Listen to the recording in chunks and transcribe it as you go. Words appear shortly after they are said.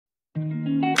Thank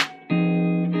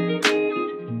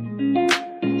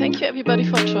you everybody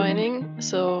for joining.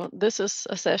 So this is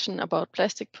a session about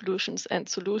plastic pollutions and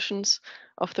solutions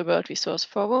of the World Resource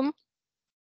Forum.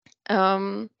 I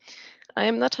am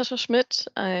Natascha Schmidt.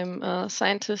 I'm a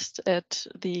scientist at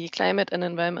the Climate and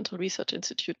Environmental Research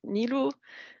Institute, NILU,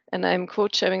 and I'm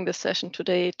co-chairing this session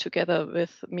today together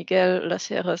with Miguel Las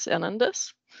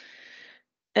Hernandez.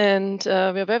 And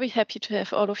we're very happy to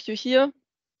have all of you here.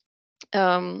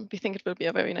 We think it will be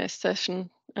a very nice session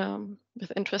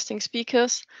with interesting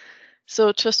speakers.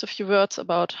 So just a few words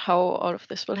about how all of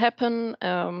this will happen.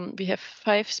 We have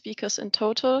 5 speakers in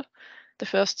total. The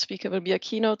first speaker will be a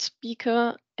keynote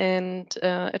speaker, and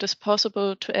it is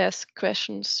possible to ask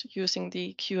questions using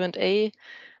the Q&A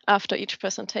after each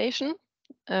presentation.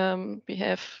 We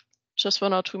have just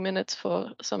 1 or 2 minutes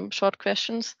for some short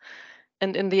questions.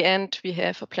 And in the end, we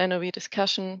have a plenary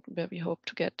discussion where we hope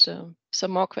to get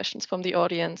some more questions from the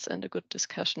audience and a good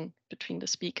discussion between the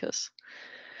speakers.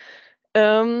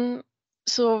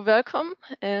 So welcome,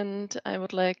 and I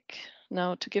would like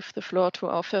now to give the floor to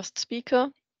our first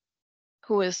speaker,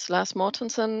 who is Lars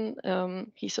Mortensen.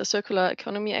 He's a circular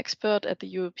economy expert at the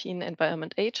European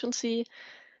Environment Agency,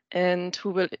 and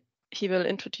he will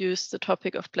introduce the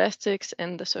topic of plastics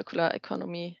and the circular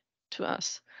economy to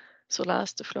us. So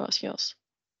Lars, the floor is yours.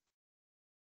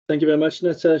 Thank you very much,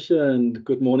 Natascha, and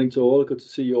good morning to all. Good to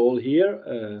see you all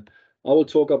here. I will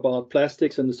talk about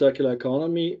plastics and the circular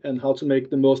economy and how to make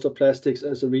the most of plastics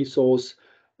as a resource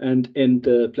and end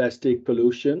plastic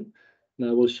pollution. And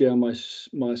I will share my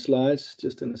slides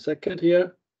just in a second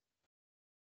here.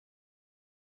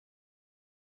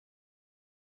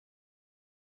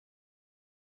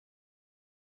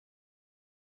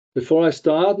 Before I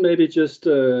start, maybe just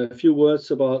a few words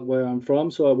about where I'm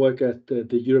from. So I work at the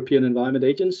European Environment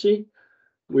Agency.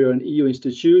 We are an EU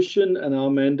institution, and our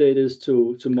mandate is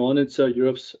to monitor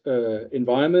Europe's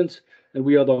environment. And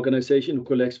we are the organization who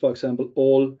collects, for example,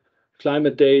 all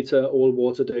climate data, all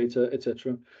water data,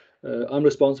 etc. I'm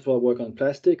responsible for work on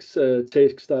plastics,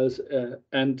 textiles,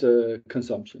 and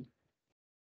consumption.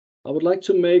 I would like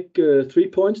to make 3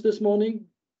 points this morning.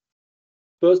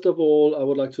 First of all, I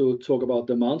would like to talk about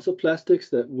the amounts of plastics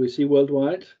that we see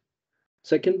worldwide.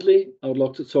 Secondly, I would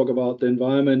like to talk about the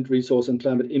environment, resource, and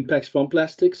climate impacts from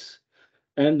plastics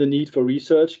and the need for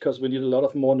research, because we need a lot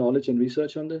of more knowledge and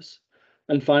research on this.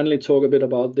 And finally, talk a bit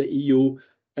about the EU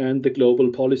and the global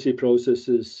policy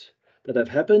processes that have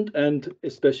happened and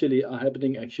especially are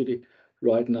happening actually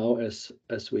right now as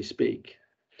we speak.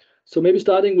 So maybe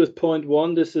starting with point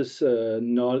 1, this is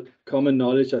common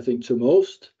knowledge, I think, to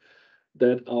most,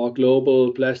 that our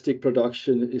global plastic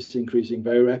production is increasing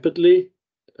very rapidly.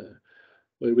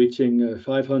 We're reaching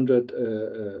 500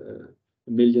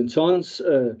 million tons,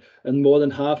 and more than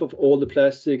half of all the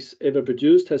plastics ever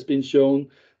produced has been shown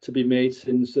to be made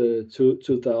since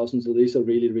 2000. So these are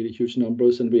really, really huge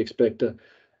numbers, and we expect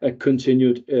a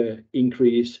continued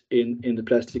increase in the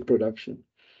plastic production.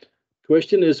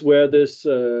 Question is where this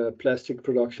plastic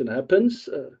production happens.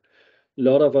 A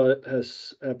lot of it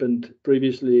has happened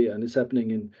previously, and it's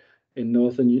happening in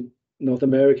North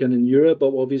America and in Europe.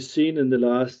 But what we've seen in the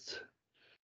last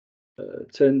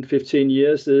 10, 15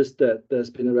 years is that there's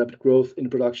been a rapid growth in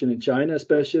production in China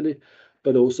especially,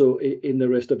 but also in the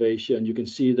rest of Asia. And you can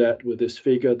see that with this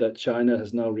figure that China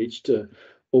has now reached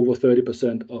over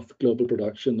 30% of global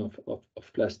production of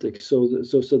plastic. So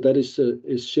that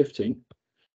is shifting.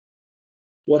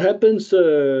 What happens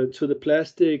to the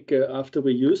plastic after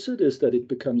we use it is that it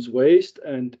becomes waste.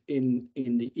 And in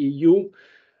the EU,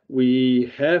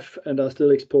 we have and are still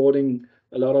exporting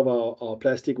a lot of our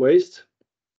plastic waste.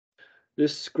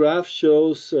 This graph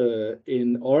shows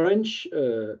in orange,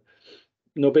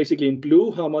 basically in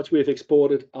blue, how much we have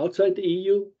exported outside the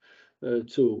EU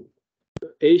to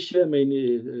Asia,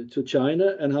 mainly to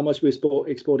China, and how much we're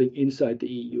exporting inside the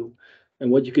EU. And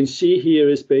what you can see here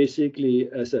is basically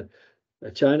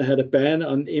China had a ban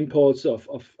on imports of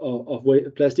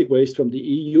plastic waste from the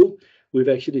EU. We've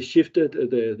actually shifted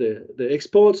the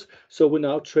exports, so we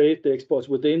now trade the exports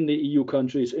within the EU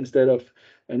countries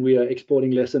and we are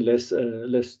exporting less and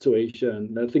less to Asia.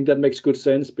 And I think that makes good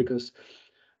sense because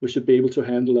we should be able to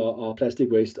handle our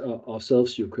plastic waste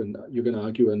ourselves. You can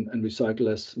argue and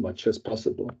recycle as much as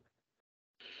possible.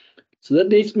 So that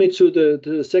leads me to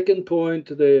the second point,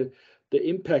 the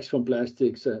impacts from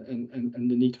plastics and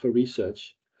the need for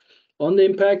research. On the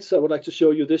impacts, I would like to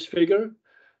show you this figure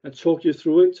and talk you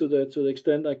through it to the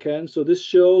extent I can. So this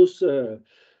shows,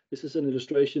 this is an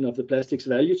illustration of the plastics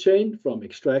value chain from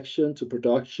extraction to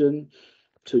production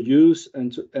to use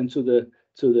and to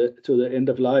the end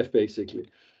of life, basically.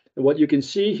 And what you can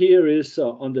see here is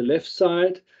on the left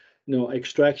side,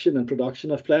 extraction and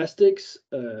production of plastics,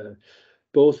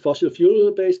 both fossil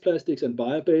fuel-based plastics and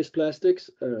bio-based plastics.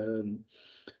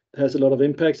 Has a lot of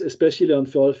impacts, especially on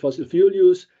fossil fuel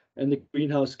use and the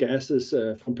greenhouse gases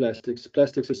from plastics.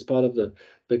 Plastics is part of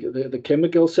the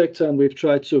chemical sector, and we've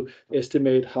tried to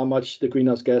estimate how much the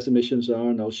greenhouse gas emissions are,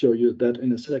 and I'll show you that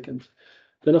in a second.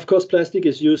 Then, of course, plastic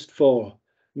is used for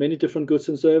many different goods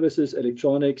and services: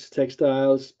 electronics,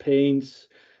 textiles, paints,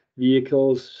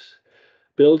 vehicles,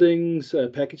 buildings,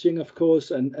 packaging, of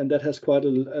course, and that has quite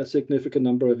a significant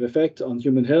number of effects on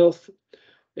human health,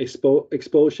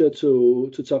 exposure to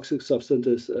toxic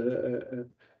substances,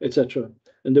 etc.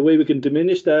 And the way we can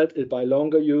diminish that is by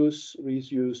longer use,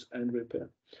 reuse, and repair.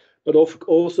 But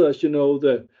also, as you know,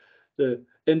 the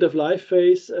end-of-life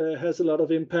phase has a lot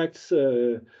of impacts.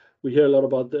 We hear a lot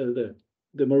about the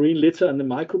marine litter and the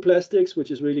microplastics,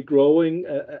 which is really growing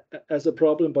as a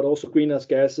problem, but also greenhouse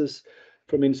gases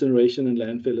from incineration and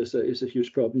landfill is a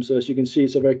huge problem. So as you can see,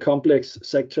 it's a very complex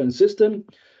sector and system.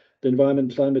 The environment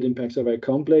and climate impacts are very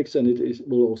complex, and it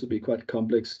will also be quite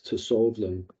complex to solve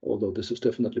them, although this is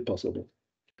definitely possible.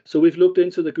 So we've looked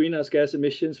into the greenhouse gas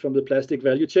emissions from the plastic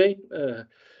value chain,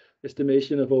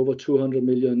 estimation of over 200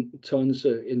 million tons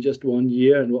in just 1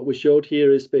 year. And what we showed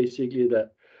here is basically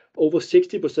that over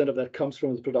 60% of that comes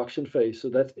from the production phase. So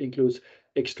that includes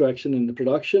extraction and the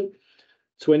production,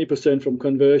 20% from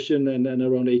conversion, and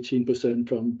around 18%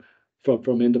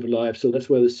 from end of life. So that's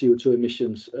where the CO2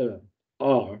 emissions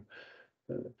are.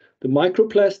 The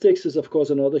microplastics is, of course,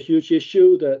 another huge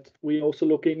issue that we're also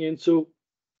looking into.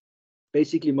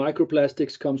 Basically,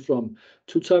 microplastics comes from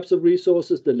two types of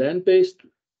resources: the land-based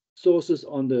sources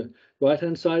on the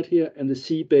right-hand side here, and the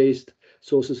sea-based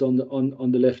sources on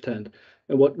the left hand.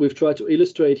 And what we've tried to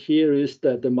illustrate here is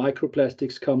that the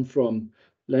microplastics come from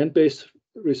land-based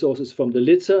resources, from the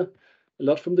litter, a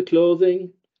lot from the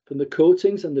clothing, from the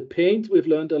coatings and the paint. We've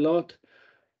learned a lot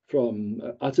from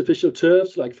artificial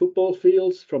turfs like football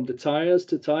fields, from the tires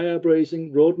to tire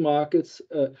abrasing, road markets,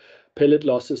 pellet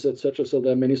losses, etc. So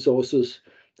there are many sources.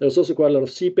 There's also quite a lot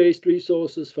of sea-based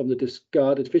resources from the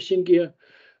discarded fishing gear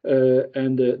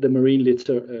and the marine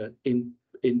litter in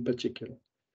particular.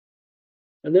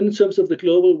 And then in terms of the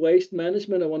global waste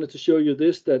management, I wanted to show you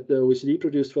this, that the OECD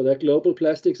produced for their global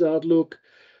plastics outlook,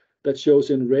 that shows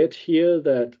in red here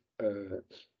that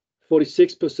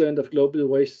 46% of global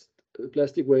waste,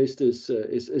 plastic waste is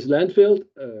landfilled,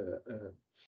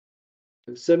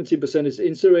 17% is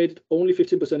incinerated, only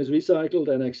 15% is recycled,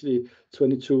 and actually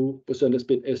 22% has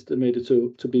been estimated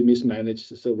to be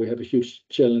mismanaged. So we have a huge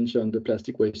challenge on the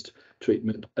plastic waste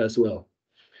treatment as well.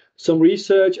 Some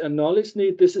research and knowledge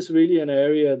need. This is really an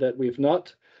area that we've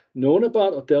not known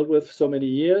about or dealt with so many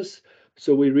years.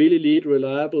 So we really need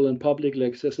reliable and publicly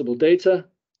accessible data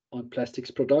on plastics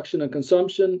production and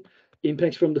consumption,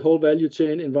 impacts from the whole value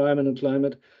chain, environment and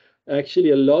climate.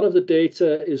 Actually, a lot of the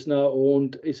data is now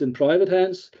is in private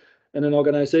hands, and an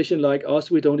organization like us,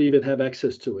 we don't even have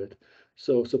access to it.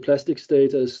 So plastics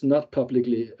data is not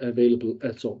publicly available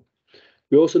at all.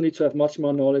 We also need to have much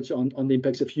more knowledge on the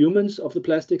impacts of humans of the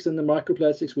plastics and the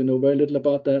microplastics. We know very little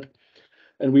about that.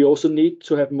 And we also need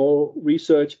to have more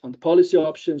research on the policy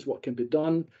options, what can be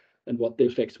done, and what the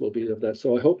effects will be of that.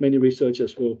 So I hope many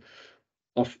researchers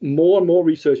more and more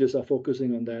researchers are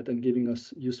focusing on that and giving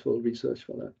us useful research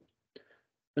for that.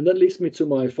 And that leads me to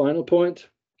my final point,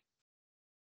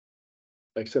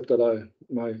 except that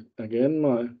my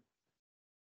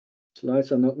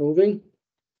slides are not moving.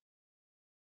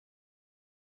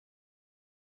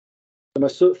 My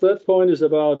third point is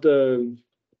about the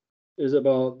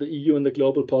EU and the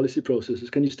global policy processes.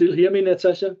 Can you still hear me,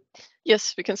 Natascha?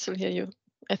 Yes, we can still hear you.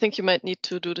 I think you might need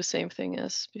to do the same thing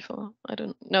as before. I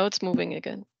don't know. It's moving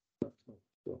again.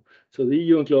 So the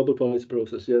EU and global policy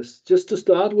process, yes. Just to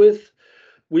start with,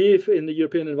 we've in the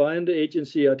European Environment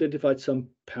Agency identified some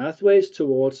pathways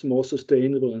towards more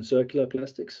sustainable and circular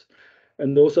plastics.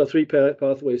 And those are three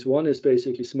pathways. One is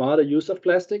basically smarter use of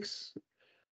plastics.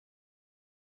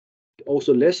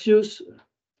 Also less use.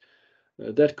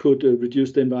 That could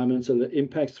reduce the environmental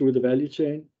impact through the value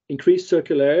chain. Increased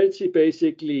circularity,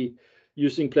 basically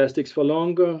using plastics for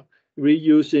longer,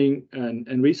 reusing and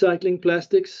recycling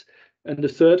plastics. And the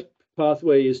third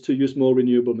pathway is to use more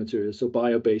renewable materials, so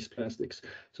bio-based plastics.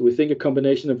 So we think a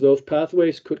combination of those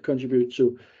pathways could contribute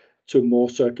to more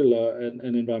circular and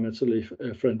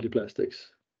environmentally friendly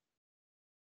plastics.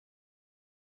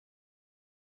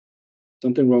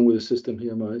 Something wrong with the system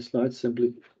here. My slides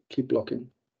simply keep blocking.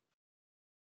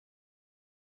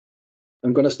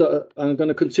 I'm going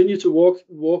to continue to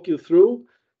walk you through,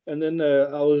 and then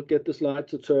I will get the slide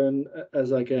to turn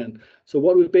as I can. So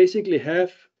what we basically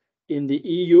have in the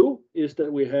EU is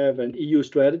that we have an EU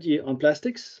strategy on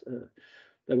plastics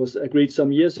that was agreed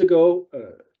some years ago.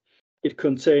 It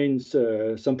contains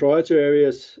some priority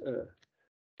areas,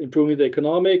 improving the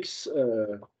economics,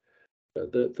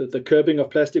 the curbing of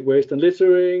plastic waste and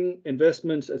littering,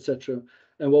 investments, etc.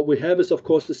 And what we have is, of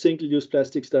course, the Single-Use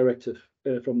Plastics Directive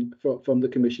from the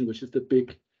Commission, which is the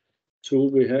big tool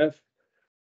we have.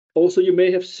 Also, you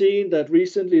may have seen that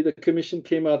recently the Commission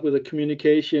came out with a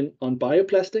communication on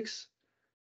bioplastics,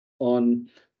 on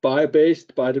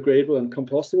bio-based, biodegradable, and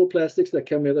compostable plastics that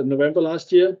came out in November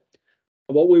last year.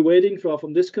 And what we're waiting for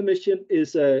from this Commission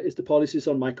is the policies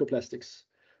on microplastics,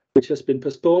 which has been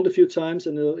postponed a few times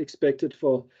and is expected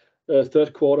for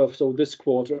third quarter, so this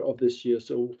quarter of this year.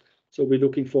 So we're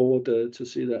looking forward to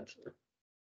see that.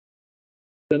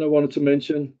 Then I wanted to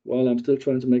mention, while I'm still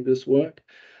trying to make this work,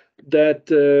 that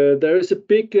there is a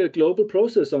big global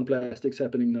process on plastics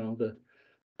happening now. The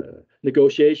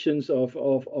negotiations of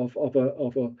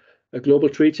a global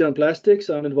treaty on plastics.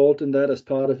 I'm involved in that as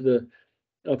part of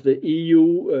the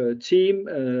EU team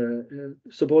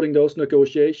supporting those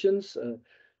negotiations.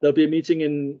 There'll be a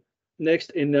meeting next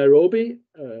in Nairobi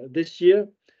this year,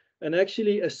 and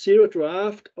actually a zero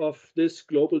draft of this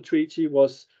global treaty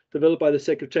was developed by the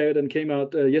Secretariat and came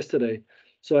out yesterday.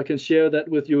 So I can share that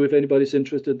with you if anybody's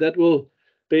interested. That will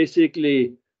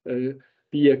basically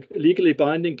be a legally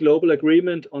binding global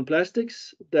agreement on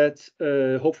plastics that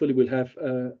hopefully will have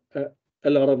a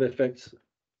lot of effects.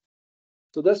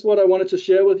 So that's what I wanted to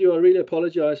share with you. I really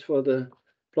apologize for the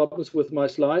problems with my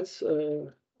slides.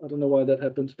 I don't know why that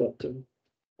happens, but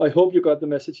I hope you got the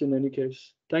message in any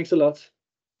case. Thanks a lot.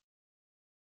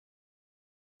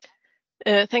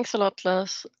 Thanks a lot,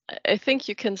 Lars. I think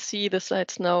you can see the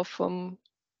slides now from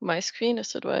my screen.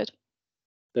 Is that right?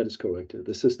 That is correct.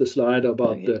 This is the slide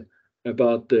about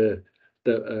the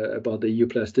EU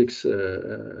plastics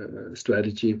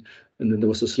strategy, and then there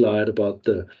was a slide about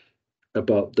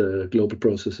the global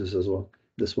processes as well.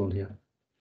 This one here.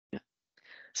 Yeah.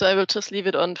 So I will just leave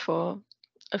it on for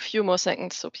a few more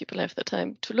seconds so people have the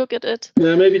time to look at it.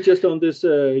 Yeah, maybe just on this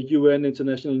UN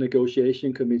International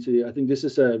Negotiation Committee. I think this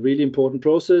is a really important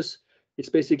process. It's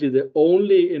basically the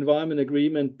only environment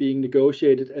agreement being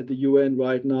negotiated at the UN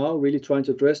right now, really trying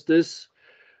to address this.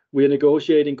 We're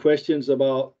negotiating questions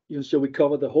about, should we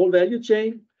cover the whole value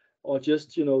chain or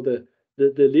just, the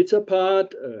litter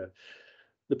part,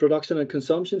 the production and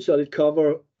consumption? Shall it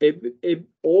cover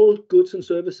all goods and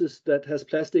services that has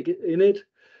plastic in it?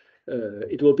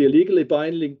 It will be a legally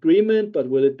binding agreement, but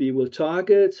will it be with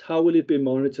targets? How will it be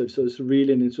monitored? So it's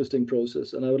really an interesting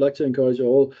process. And I would like to encourage you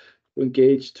all to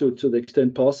engage to the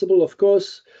extent possible. Of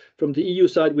course, from the EU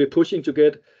side, we're pushing to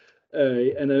get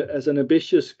as an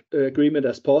ambitious agreement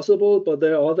as possible, but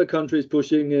there are other countries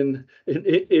pushing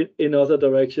in other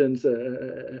directions,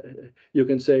 you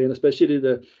can say, and especially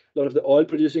a lot of the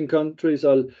oil-producing countries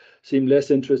seem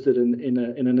less interested in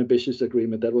an ambitious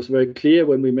agreement. That was very clear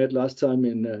when we met last time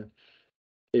in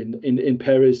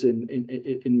Paris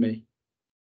in May.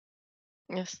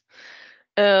 Yes.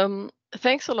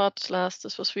 Thanks a lot, Lars.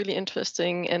 This was really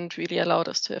interesting and really allowed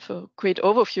us to have a great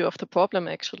overview of the problem,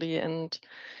 actually, and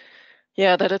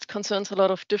yeah, that it concerns a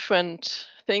lot of different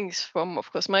things from,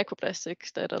 of course,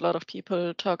 microplastics that a lot of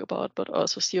people talk about, but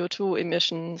also CO2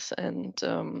 emissions and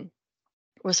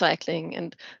recycling.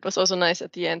 And it was also nice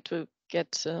at the end to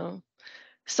get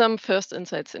some first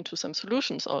insights into some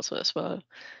solutions also as well,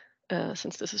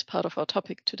 since this is part of our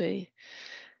topic today.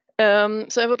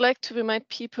 So I would like to remind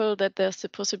people that there's the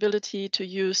possibility to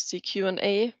use the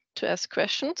Q&A to ask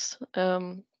questions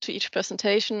to each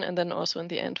presentation, and then also in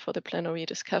the end for the plenary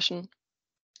discussion.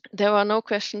 There are no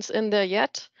questions in there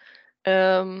yet.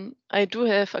 I do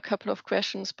have a couple of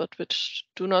questions, but which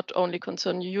do not only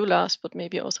concern you, Lars, but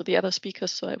maybe also the other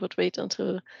speakers. So I would wait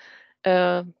until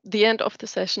the end of the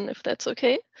session, if that's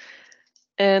okay.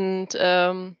 And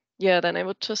yeah, then I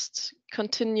would just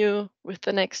continue with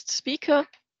the next speaker.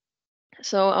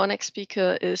 So our next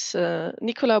speaker is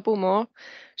Nicolas Beaumont.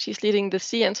 She's leading the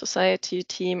Sea and Society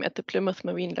team at the Plymouth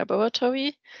Marine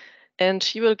Laboratory, and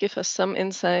she will give us some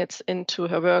insights into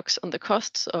her works on the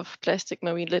costs of plastic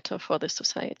marine litter for the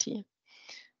society.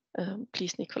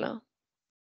 Please, Nicolas.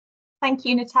 Thank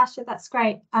you, Natascha. That's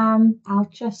great. I'll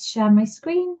just share my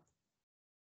screen.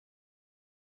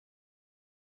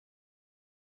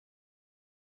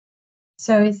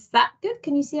 So is that good?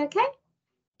 Can you see okay?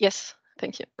 Yes,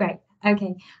 thank you. Great.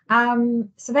 Okay.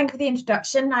 So thank you for the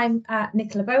introduction. I'm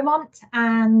Nicolas Beaumont,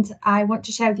 and I want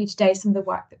to share with you today some of the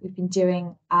work that we've been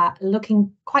doing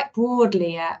looking quite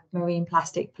broadly at marine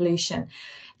plastic pollution.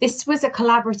 This was a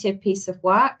collaborative piece of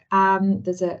work.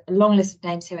 There's a long list of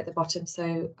names here at the bottom,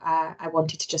 so I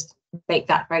wanted to just make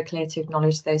that very clear to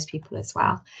acknowledge those people as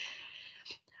well.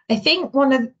 I think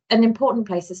an important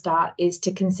place to start is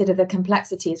to consider the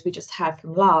complexities we just heard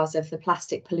from Lars of the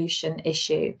plastic pollution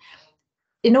issue.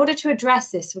 In order to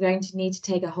address this, we're going to need to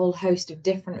take a whole host of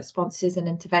different responses and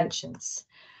interventions.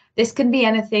 This can be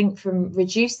anything from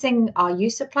reducing our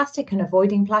use of plastic and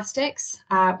avoiding plastics,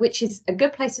 which is a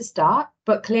good place to start,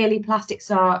 but clearly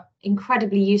plastics are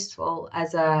incredibly useful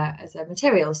as a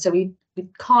material, so we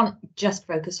can't just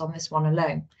focus on this one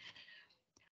alone.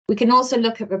 We can also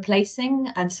look at replacing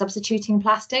and substituting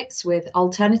plastics with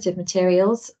alternative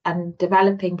materials and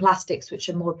developing plastics which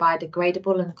are more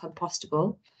biodegradable and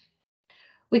compostable.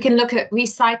 We can look at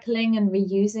recycling and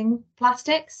reusing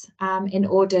plastics in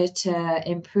order to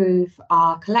improve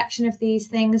our collection of these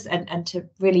things and to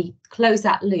really close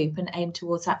that loop and aim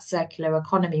towards that circular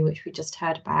economy, which we just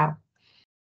heard about.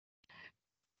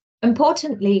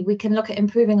 Importantly, we can look at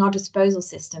improving our disposal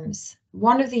systems.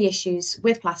 One of the issues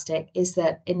with plastic is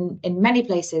that in many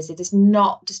places it is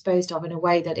not disposed of in a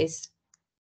way that is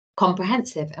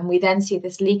comprehensive, and we then see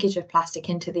this leakage of plastic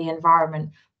into the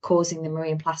environment, causing the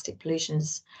marine plastic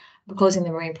pollution.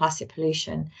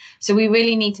 So we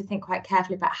really need to think quite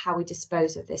carefully about how we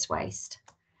dispose of this waste.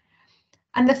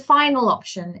 And the final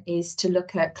option is to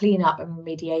look at cleanup and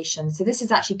remediation. So this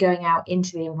is actually going out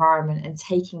into the environment and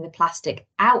taking the plastic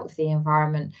out of the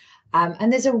environment.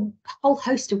 And there's a whole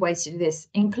host of ways to do this,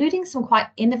 including some quite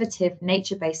innovative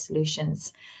nature-based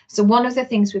solutions. So one of the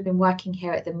things we've been working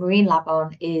here at the Marine Lab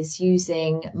on is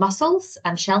using mussels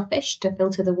and shellfish to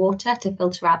filter the water, to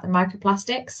filter out the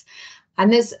microplastics.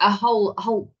 And there's a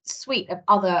whole suite of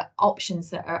other options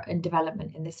that are in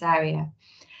development in this area.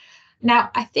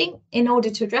 Now, I think in order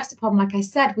to address the problem, like I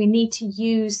said, we need to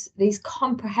use these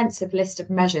comprehensive list of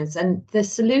measures, and the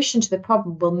solution to the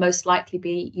problem will most likely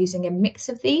be using a mix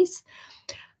of these.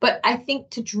 But I think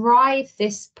to drive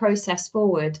this process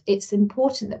forward, it's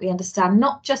important that we understand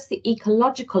not just the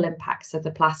ecological impacts of the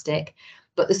plastic,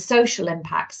 but the social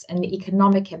impacts and the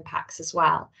economic impacts as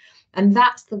well. And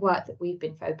that's the work that we've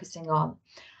been focusing on.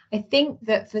 I think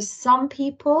that for some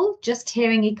people, just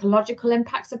hearing ecological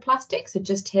impacts of plastics, or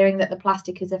just hearing that the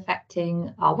plastic is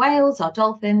affecting our whales, our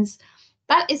dolphins,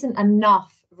 that isn't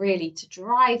enough really to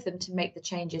drive them to make the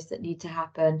changes that need to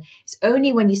happen. It's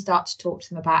only when you start to talk to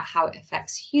them about how it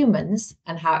affects humans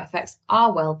and how it affects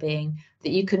our well-being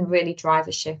that you can really drive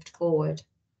a shift forward.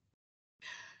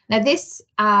 Now, this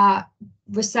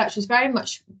research was very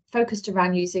much focused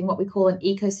around using what we call an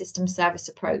ecosystem service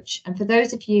approach. And for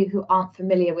those of you who aren't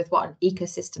familiar with what an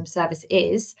ecosystem service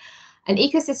is, an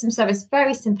ecosystem service,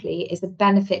 very simply, is the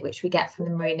benefit which we get from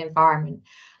the marine environment.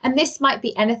 And this might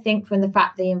be anything from the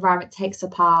fact the environment takes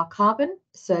up our carbon,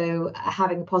 so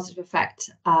having a positive effect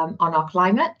on our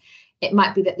climate. It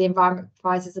might be that the environment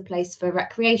provides us a place for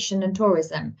recreation and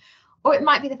tourism, or it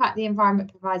might be the fact the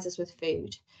environment provides us with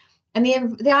food. And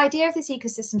the idea of this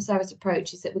ecosystem service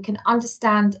approach is that we can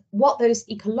understand what those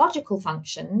ecological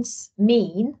functions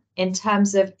mean in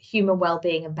terms of human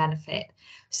well-being and benefit.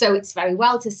 So it's very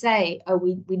well to say, oh,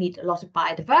 we need a lot of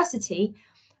biodiversity,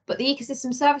 but the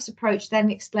ecosystem service approach then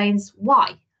explains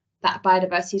why that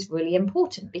biodiversity is really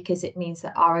important, because it means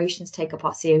that our oceans take up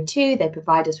our CO2, they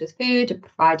provide us with food and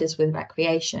provide us with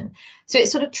recreation. So it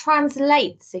sort of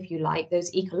translates, if you like,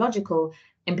 those ecological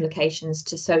implications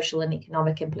to social and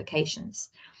economic implications.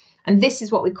 And this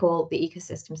is what we call the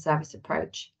ecosystem service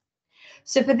approach.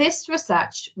 So for this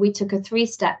research, we took a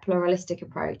three-step pluralistic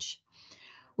approach.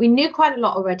 We knew quite a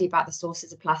lot already about the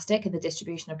sources of plastic and the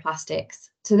distribution of plastics.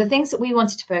 So the things that we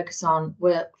wanted to focus on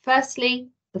were, firstly,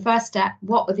 the first step,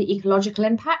 what are the ecological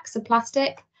impacts of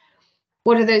plastic?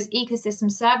 What are those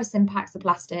ecosystem service impacts of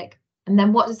plastic? And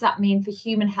then what does that mean for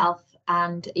human health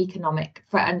and an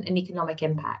economic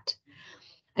impact?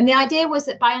 And the idea was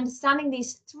that by understanding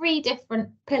these three different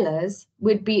pillars,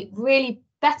 we'd be really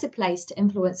better placed to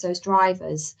influence those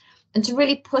drivers and to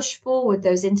really push forward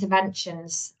those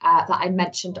interventions that I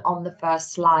mentioned on the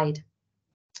first slide,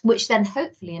 which then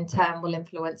hopefully in turn will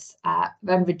influence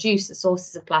and reduce the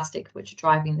sources of plastic which are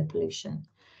driving the pollution.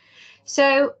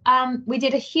 So we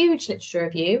did a huge literature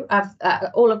review of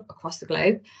all across the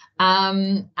globe.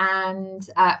 And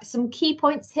some key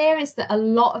points here is that a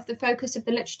lot of the focus of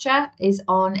the literature is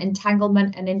on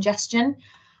entanglement and ingestion.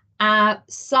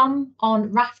 Some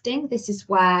on rafting. This is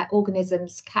where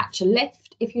organisms catch a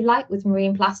lift, if you like, with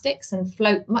marine plastics and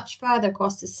float much further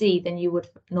across the sea than you would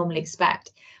normally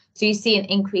expect. So you see an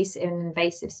increase in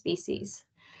invasive species.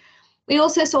 We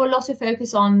also saw a lot of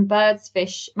focus on birds,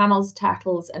 fish, mammals,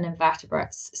 turtles, and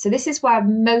invertebrates. So this is where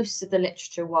most of the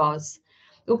literature was.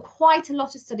 There were quite a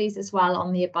lot of studies as well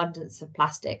on the abundance of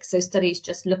plastic. So studies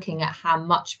just looking at how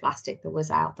much plastic there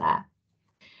was out there.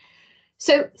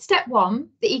 So step one,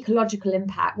 the ecological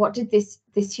impact. What did this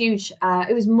huge,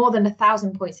 it was more than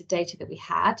 1,000 points of data that we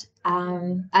had.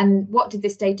 And what did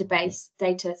this set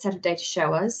of data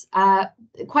show us?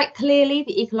 Quite clearly,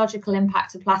 the ecological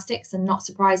impact of plastics, and not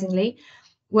surprisingly,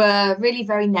 were really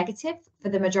very negative for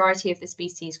the majority of the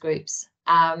species groups,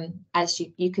 as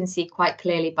you can see quite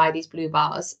clearly by these blue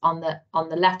bars on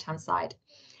the left-hand side.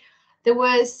 There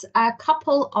was a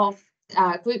couple of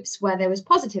groups where there was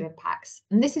positive impacts,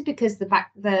 and this is because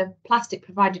the plastic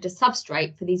provided a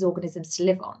substrate for these organisms to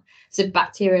live on. So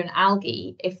bacteria and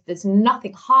algae, if there's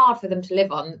nothing hard for them to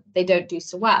live on, they don't do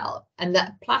so well, and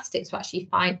that plastics were actually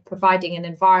providing an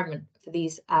environment for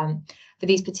these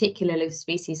particular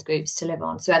species groups to live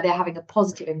on. So they're having a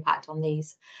positive impact on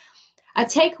these. A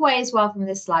takeaway as well from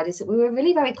this slide is that we were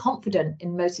really very confident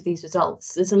in most of these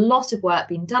results. There's a lot of work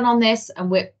being done on this,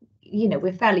 and we're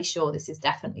fairly sure this is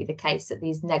definitely the case, that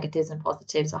these negatives and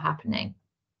positives are happening.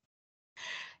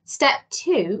 Step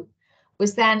two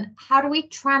was then, how do we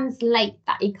translate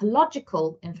that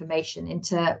ecological information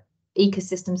into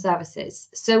ecosystem services?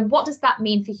 So what does that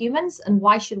mean for humans, and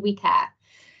why should we care?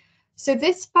 So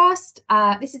this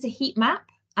is a heat map.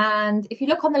 And if you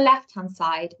look on the left-hand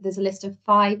side, there's a list of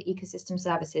 5 ecosystem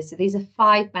services. So these are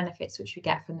 5 benefits which we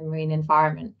get from the marine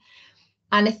environment.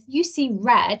 And if you see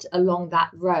red along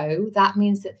that row, that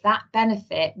means that that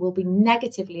benefit will be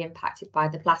negatively impacted by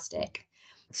the plastic.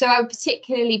 So I would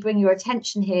particularly bring your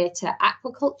attention here to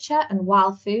aquaculture and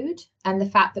wild food, and the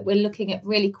fact that we're looking at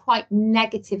really quite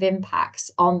negative impacts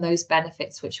on those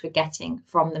benefits which we're getting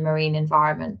from the marine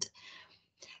environment.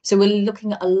 So we're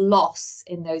looking at a loss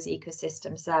in those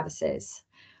ecosystem services.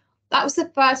 That was the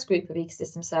first group of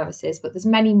ecosystem services, but there's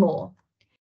many more.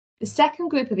 The second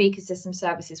group of ecosystem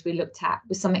services we looked at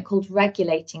was something called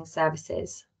regulating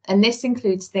services. And this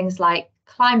includes things like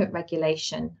climate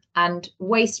regulation and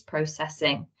waste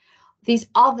processing. These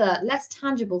other less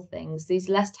tangible things, these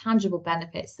less tangible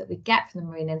benefits that we get from the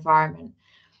marine environment.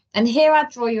 And here I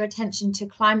draw your attention to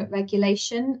climate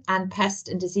regulation and pest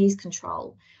and disease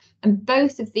control. And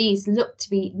both of these look to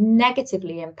be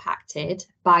negatively impacted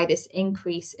by this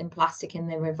increase in plastic in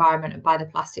the environment and by the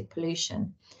plastic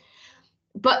pollution.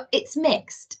 But it's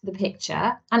mixed, the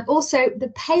picture. And also the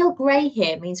pale grey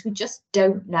here means we just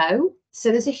don't know.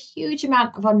 So there's a huge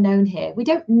amount of unknown here. We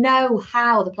don't know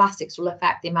how the plastics will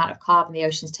affect the amount of carbon the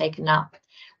ocean's taken up.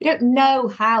 We don't know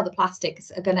how the plastics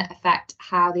are going to affect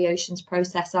how the oceans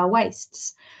process our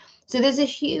wastes. So there's a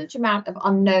huge amount of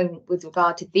unknown with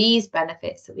regard to these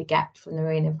benefits that we get from the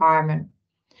marine environment.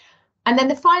 And then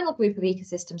the final group of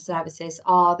ecosystem services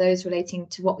are those relating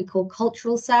to what we call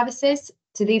cultural services.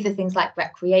 So these are things like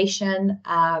recreation,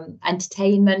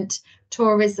 entertainment,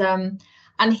 tourism.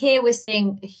 And here we're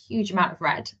seeing a huge amount of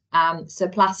red. So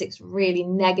plastics really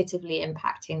negatively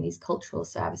impacting these cultural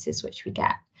services which we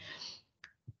get.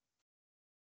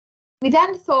 We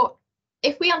then thought,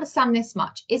 if we understand this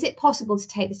much, is it possible to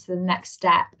take this to the next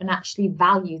step and actually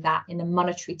value that in a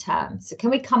monetary term? So can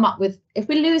we come up with, if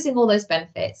we're losing all those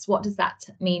benefits, what does that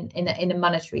mean in a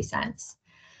monetary sense?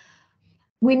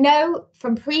 We know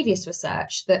from previous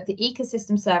research that the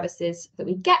ecosystem services that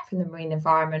we get from the marine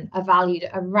environment are valued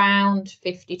at around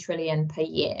 50 trillion per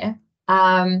year.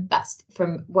 That's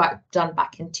from work done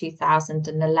back in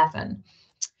 2011.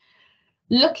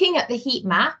 Looking at the heat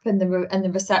map and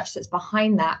the research that's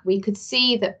behind that, we could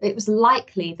see that it was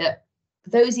likely that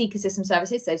those ecosystem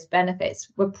services, those benefits,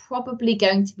 were probably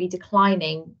going to be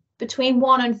declining between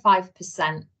 1% and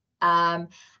 5%.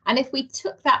 And if we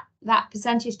took that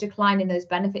percentage decline in those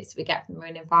benefits we get from the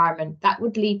marine environment, that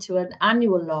would lead to an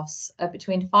annual loss of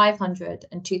between 500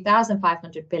 and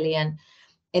 2,500 billion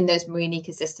in those marine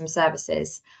ecosystem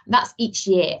services. And that's each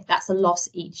year. That's a loss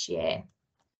each year.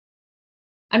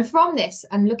 And from this,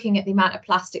 and looking at the amount of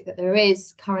plastic that there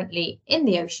is currently in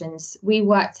the oceans, we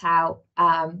worked out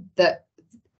that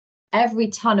every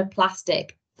ton of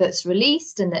plastic that's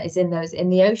released and that is in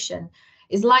the ocean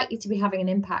is likely to be having an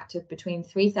impact of between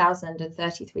 $3,000 and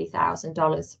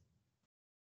 $33,000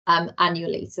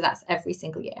 annually. So that's every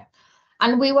single year.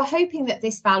 And we were hoping that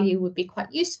this value would be quite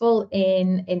useful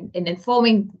in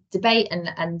informing debate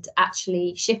and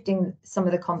actually shifting some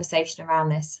of the conversation around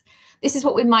this. This is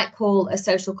what we might call a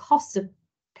social cost of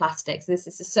plastics. This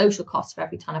is a social cost for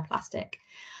every ton of plastic.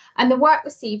 And the work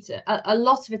received a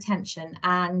lot of attention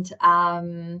and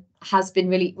has been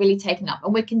really taken up.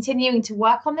 And we're continuing to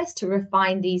work on this to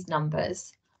refine these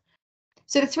numbers.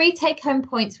 So the 3 take-home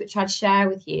points which I'd share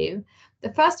with you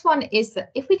The first one is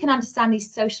that if we can understand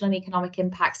these social and economic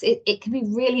impacts, it can be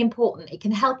really important. It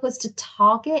can help us to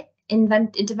target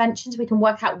interventions. We can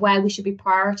work out where we should be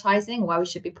prioritizing, where we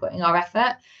should be putting our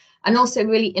effort, and also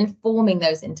really informing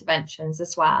those interventions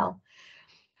as well.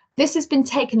 This has been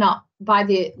taken up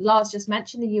by Lars just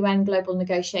mentioned, the UN global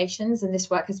negotiations, and this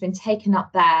work has been taken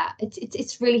up there.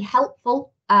 It's really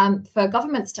helpful for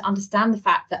governments to understand the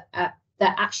fact that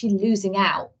they're actually losing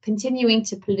out. Continuing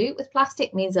to pollute with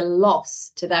plastic means a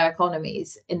loss to their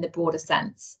economies in the broader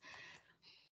sense.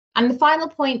 And the final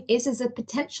point is a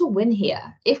potential win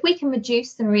here. If we can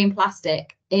reduce the marine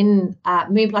plastic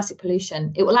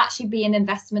pollution, it will actually be an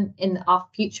investment in our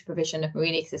future provision of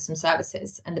marine ecosystem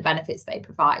services and the benefits they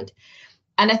provide.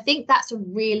 And I think that's a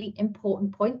really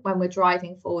important point when we're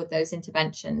driving forward those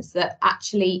interventions, that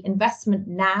actually investment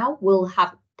now will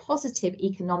have positive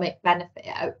economic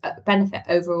benefit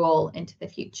overall into the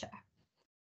future.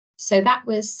 So that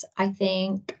was, I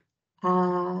think,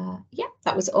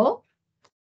 that was all.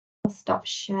 I'll stop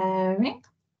sharing.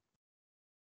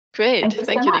 Great.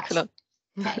 Thank you, Nicola.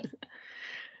 Okay.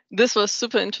 This was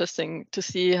super interesting to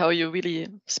see how you really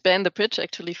span the bridge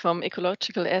actually from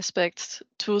ecological aspects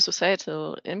to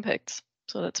societal impacts.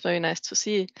 So that's very nice to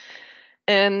see.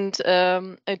 And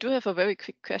I do have a very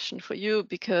quick question for you,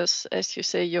 because as you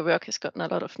say, your work has gotten a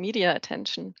lot of media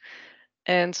attention.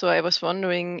 And so I was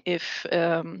wondering if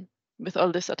with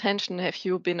all this attention, have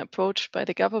you been approached by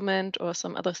the government or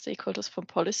some other stakeholders from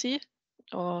policy,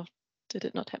 or did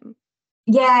it not happen?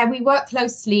 Yeah, we work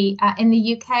closely in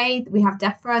the UK. We have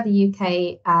DEFRA, the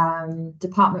UK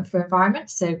Department for Environment.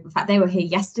 So in fact, they were here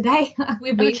yesterday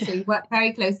with me, so we work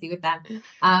very closely with them.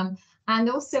 And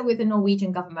also with the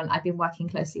Norwegian government, I've been working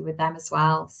closely with them as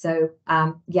well. So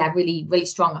yeah, really, really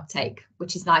strong uptake,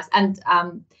 which is nice. And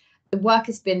the work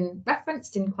has been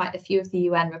referenced in quite a few of the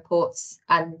UN reports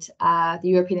and the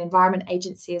European Environment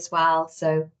Agency as well.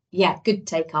 So yeah, good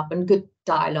take up and good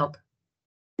dialogue.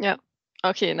 Yeah.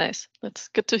 Okay, nice. That's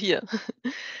good to hear.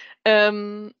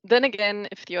 Then again,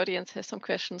 if the audience has some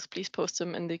questions, please post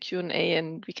them in the Q&A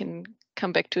and we can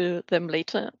come back to them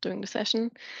later during the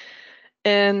session.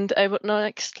 And I would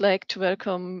next like to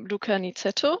welcome Luca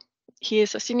Nizetto. He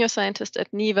is a senior scientist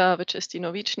at NIVA, which is the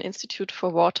Norwegian Institute for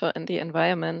Water and the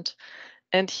Environment.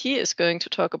 And he is going to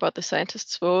talk about the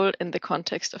scientist's role in the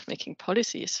context of making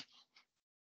policies.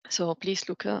 So please,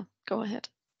 Luca, go ahead.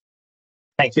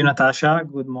 Thank you, Natasha.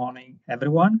 Good morning,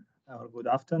 everyone, or good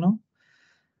afternoon.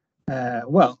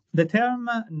 Well, the term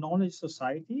knowledge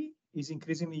society is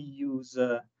increasingly used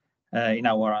in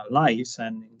our lives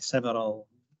and in several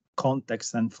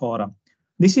contexts and fora.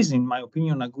 This is, in my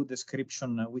opinion, a good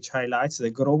description which highlights the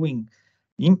growing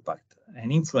impact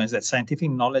and influence that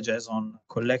scientific knowledge has on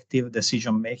collective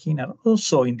decision-making and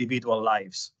also individual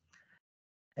lives.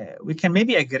 We can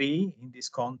maybe agree in this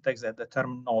context that the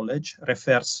term knowledge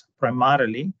refers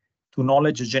primarily to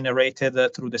knowledge generated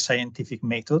through the scientific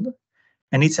method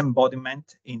and its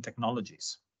embodiment in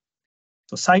technologies.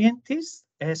 So scientists,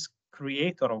 as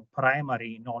creator of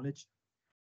primary knowledge,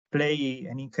 play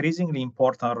an increasingly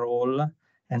important role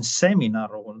and seminal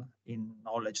role in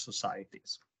knowledge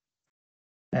societies.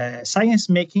 Science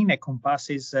making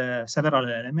encompasses several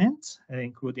elements,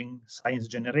 including science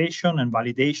generation and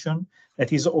validation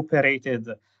that is operated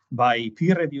by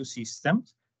peer review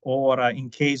systems, or in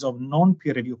case of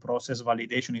non-peer review process,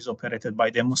 validation is operated by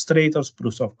demonstrators,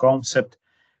 proofs of concept,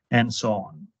 and so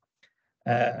on.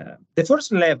 The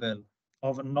first level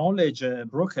of knowledge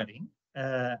brokering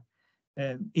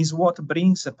is what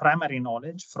brings primary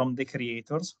knowledge from the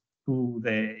creators to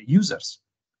the users.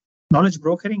 Knowledge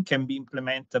brokering can be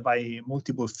implemented by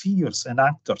multiple figures and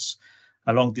actors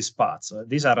along these paths.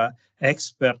 These are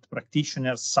expert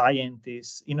practitioners,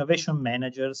 scientists, innovation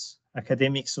managers,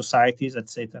 academic societies,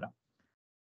 etc.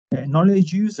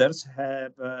 Knowledge users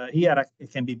have here it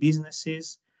can be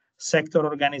businesses, sector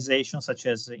organizations such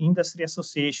as industry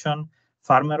association,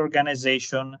 farmer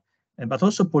organization, but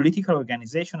also political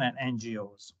organization and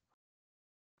NGOs.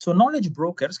 So knowledge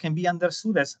brokers can be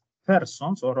understood as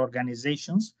persons or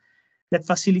organizations that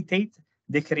facilitate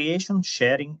the creation,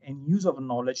 sharing, and use of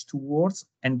knowledge towards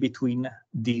and between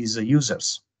these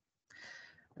users.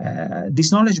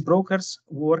 These knowledge brokers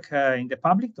work in the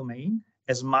public domain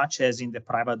as much as in the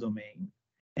private domain.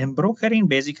 And brokering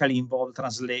basically involves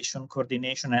translation,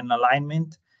 coordination, and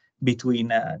alignment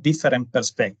between different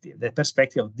perspectives, the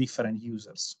perspective of different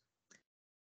users.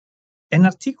 An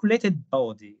articulated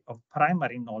body of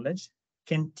primary knowledge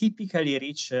can typically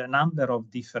reach a number of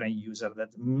different users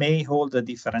that may hold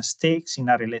different stakes in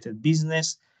a related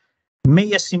business,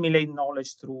 may assimilate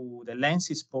knowledge through the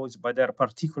lenses posed by their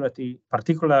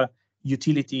particular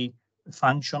utility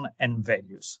function, and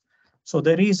values. So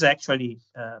there is actually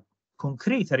a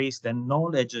concrete risk that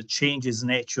knowledge changes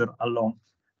nature along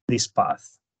this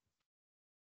path.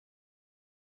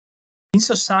 In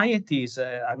societies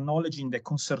acknowledging the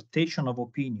concertation of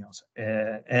opinions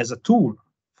as a tool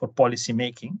for policy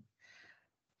making,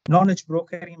 knowledge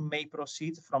brokering may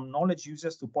proceed from knowledge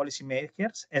users to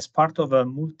policymakers as part of a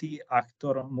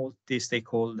multi-actor,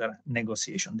 multi-stakeholder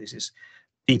negotiation. This is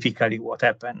typically what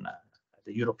happened at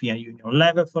the European Union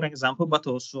level, for example, but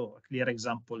also a clear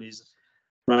example is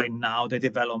right now the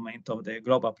development of the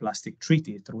Global Plastic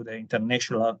Treaty through the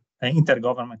International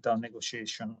Intergovernmental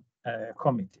Negotiation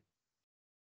Committee.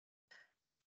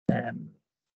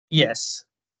 Yes,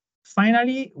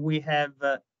 finally, we have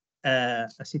a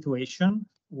situation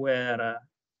where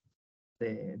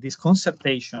this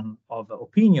concertation of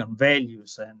opinion,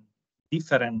 values, and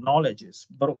different knowledges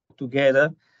brought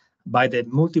together by the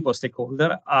multiple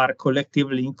stakeholders are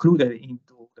collectively included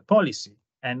into the policy.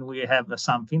 And we have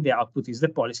something, the output is the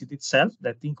policy itself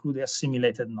that includes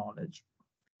assimilated knowledge.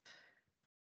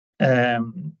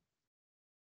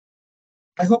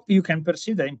 I hope you can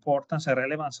perceive the importance and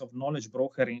relevance of knowledge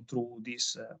brokering through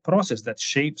this process that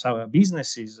shapes our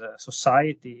businesses,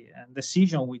 society, and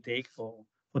decision we take for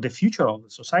the future of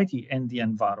the society and the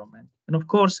environment. And of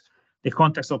course, the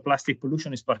context of plastic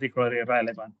pollution is particularly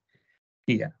relevant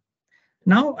here.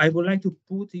 Now, I would like to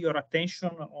put your attention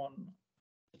on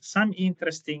some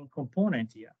interesting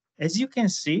component here. As you can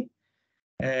see,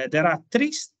 there are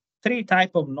three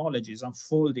types of knowledges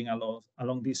unfolding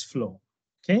along this flow.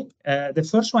 Okay, the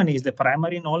first one is the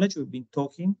primary knowledge we've been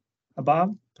talking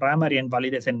about, primary and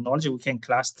validated knowledge we can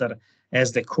cluster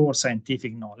as the core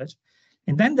scientific knowledge.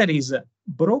 And then there is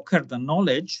brokered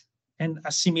knowledge and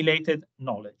assimilated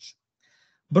knowledge.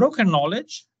 Brokered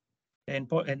knowledge and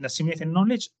assimilated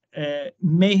knowledge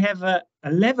may have a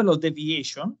level of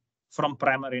deviation from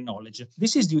primary knowledge.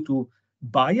 This is due to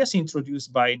bias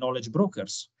introduced by knowledge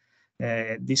brokers.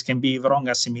 This can be wrong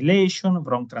assimilation,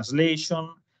 wrong translation,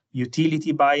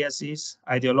 utility biases,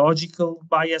 ideological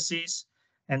biases,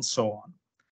 and so on.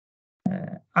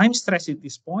 I'm stressing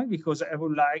this point because I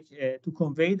would like to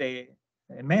convey the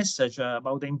message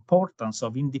about the importance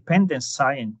of independent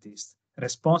scientists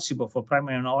responsible for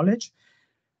primary knowledge,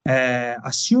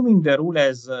 assuming the role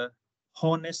as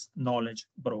honest knowledge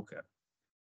broker.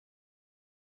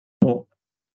 So,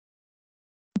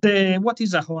 what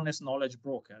is a honest knowledge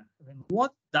broker?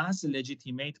 What does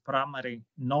legitimate primary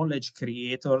knowledge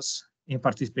creators in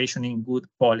participation in good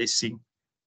policy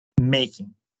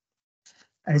making?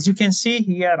 As you can see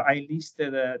here, I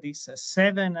listed these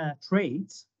 7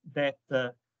 traits that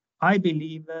I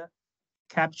believe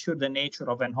capture the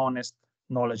nature of an honest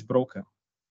knowledge broker.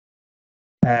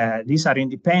 These are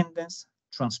independence,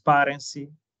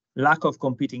 transparency, lack of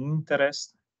competing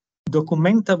interest,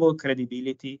 documentable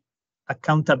credibility,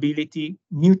 accountability,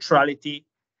 neutrality,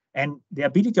 and the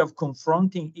ability of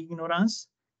confronting ignorance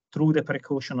through the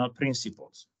precautional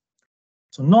principles.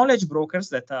 So knowledge brokers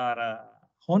that are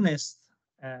honest,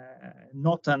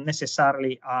 not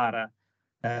necessarily are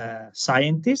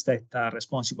scientists that are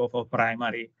responsible for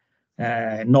primary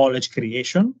knowledge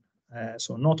creation.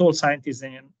 So not all scientists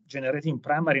generating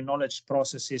primary knowledge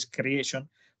processes creation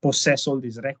possess all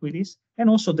these requisites. And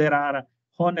also there are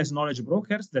honest knowledge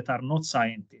brokers that are not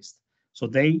scientists. So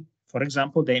they, for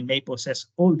example, they may possess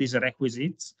all these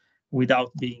requisites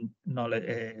without being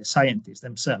scientists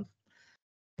themselves.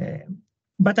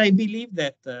 But I believe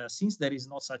that since there is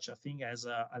not such a thing as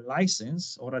a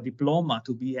license or a diploma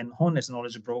to be an honest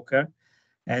knowledge broker,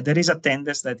 there is a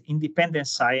tendency that independent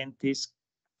scientists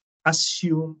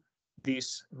assume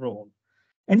this role.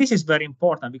 And this is very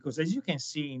important because as you can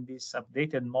see in this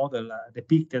updated model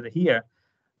depicted here,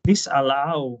 this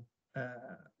allows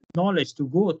knowledge to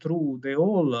go through the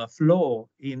whole flow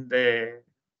in the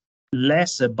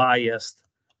less biased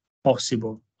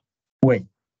possible way.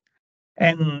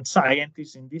 And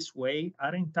scientists in this way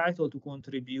are entitled to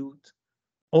contribute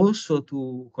also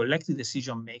to collective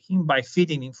decision making by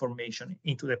feeding information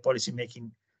into the policy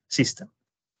making system.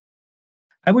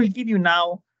 I will give you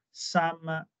now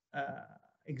some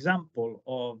example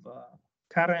of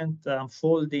current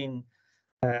unfolding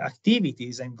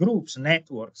activities and groups,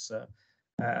 networks,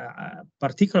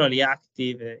 particularly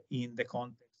active in the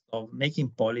context of making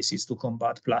policies to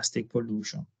combat plastic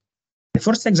pollution. The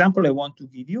first example I want to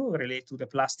give you relates to the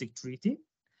Plastic Treaty.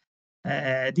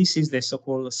 This is the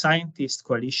so-called Scientist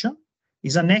Coalition.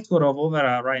 It's a network of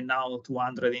over right now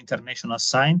 200 international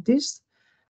scientists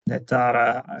that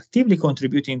are actively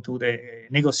contributing to the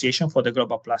negotiation for the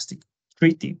Global Plastic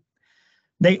Treaty.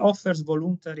 They offer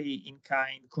voluntary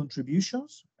in-kind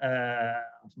contributions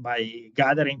by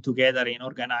gathering together in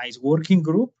organized working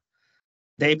group.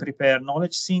 They prepare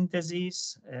knowledge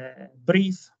synthesis,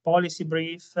 policy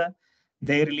brief.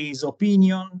 They release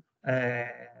opinion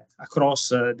across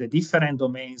the different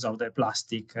domains of the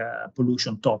plastic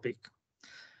pollution topic.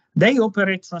 They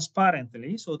operate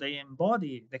transparently, so they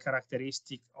embody the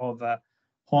characteristic of a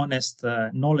honest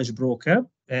knowledge broker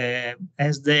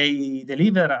as they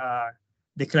deliver a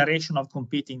declaration of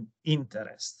competing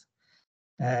interest.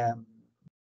 And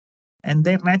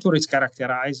their network is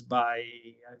characterized by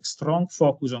a strong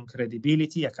focus on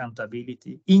credibility,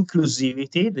 accountability,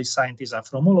 inclusivity. The scientists are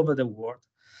from all over the world.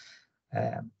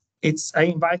 I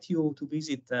invite you to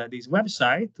visit this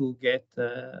website to get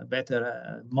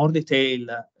better, more detailed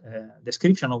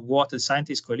description of what the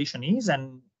Scientist Coalition is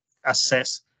and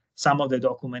assess some of the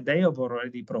document they have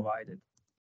already provided.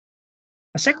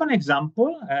 A second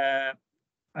example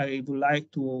I would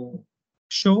like to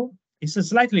show is a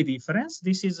slightly different.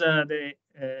 This is the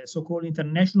so-called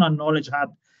International Knowledge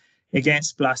Hub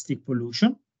Against Plastic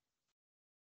Pollution.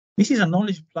 This is a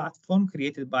knowledge platform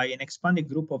created by an expanded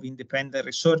group of independent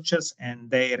researchers and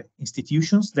their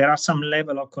institutions. There are some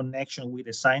level of connection with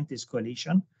the Scientist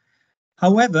Coalition.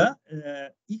 However,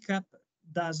 ECAP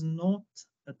does not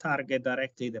target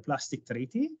directly the plastic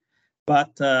treaty,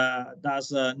 but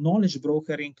does knowledge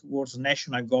brokering towards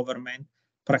national government,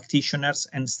 practitioners,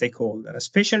 and stakeholders,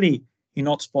 especially in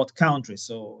hotspot countries.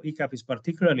 So ECAP is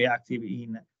particularly active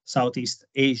in Southeast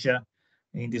Asia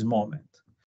in this moment.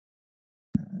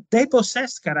 They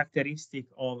possess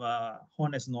characteristics of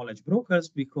honest knowledge brokers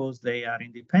because they are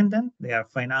independent. They are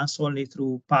financed only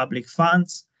through public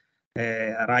funds,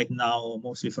 right now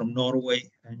mostly from Norway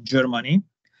and Germany.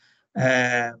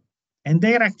 And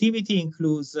their activity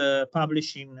includes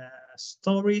publishing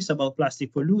stories about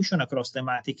plastic pollution across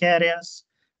thematic areas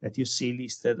that you see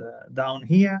listed down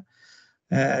here.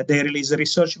 They release a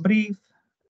research brief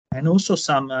and also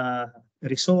some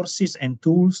resources and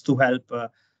tools to help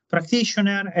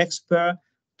practitioner, expert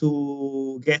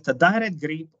to get a direct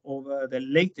grip over the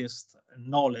latest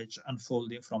knowledge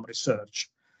unfolding from research.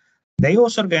 They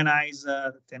also organize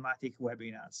thematic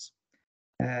webinars.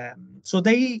 So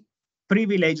they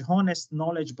privilege honest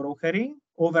knowledge brokering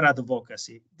over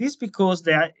advocacy. This because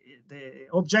the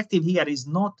objective here is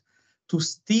not to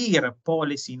steer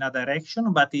policy in a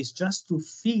direction, but is just to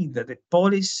feed the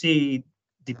policy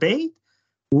debate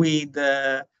with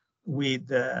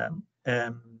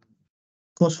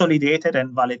consolidated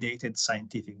and validated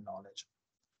scientific knowledge.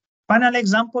 Final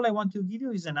example I want to give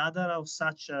you is another of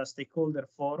such a stakeholder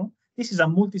forum. This is a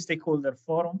multi-stakeholder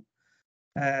forum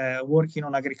working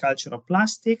on agricultural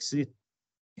plastics.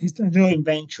 It's a joint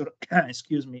venture,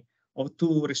 excuse me, of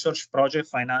two research projects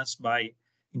financed by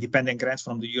independent grants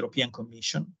from the European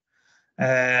Commission.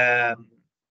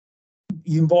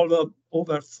 Involve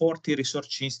over 40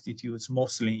 research institutes,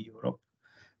 mostly in Europe.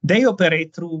 They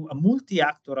operate through a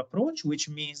multi-actor approach, which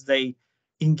means they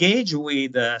engage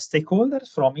with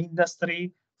stakeholders from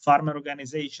industry, farmer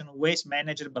organization, waste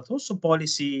manager, but also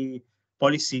policy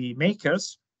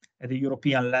makers at the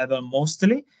European level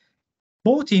mostly,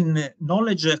 both in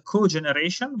knowledge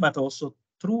co-generation, but also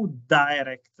through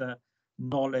direct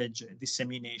knowledge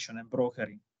dissemination and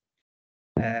brokering.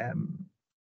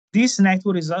 This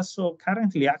network is also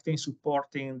currently acting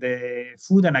supporting the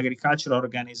Food and Agricultural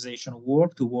Organization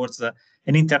work towards an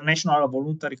international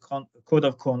voluntary code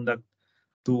of conduct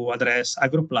to address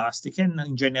agroplastic and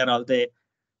in general the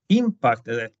impact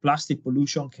that plastic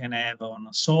pollution can have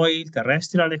on soil,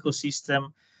 terrestrial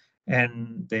ecosystem,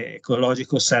 and the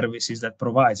ecological services that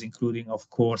provides, including, of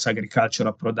course,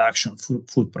 agricultural production,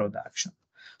 food production.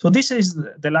 So this is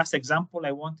the last example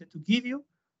I wanted to give you.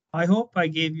 I hope I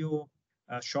gave you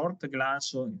a short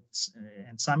glance on,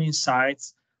 and some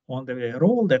insights on the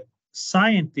role that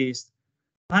scientists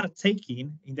are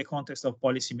taking in the context of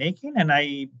policy making. And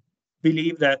I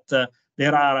believe that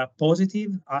there are a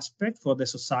positive aspect for the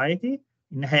society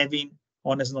in having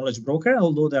honest knowledge broker,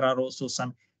 although there are also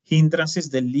some hindrances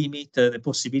that limit the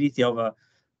possibility of a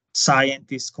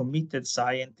scientist, committed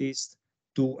scientist,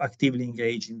 to actively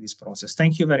engage in this process.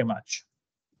 Thank you very much.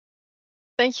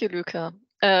 Thank you, Luca.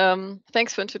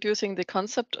 Thanks for introducing the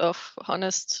concept of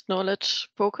honest knowledge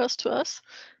brokers to us.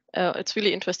 It's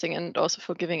really interesting, and also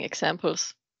for giving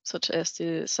examples such as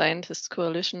the Scientist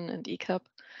Coalition and ECAP.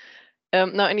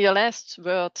 Now, in your last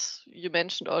words, you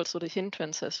mentioned also the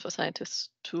hindrances for scientists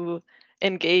to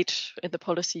engage in the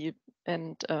policy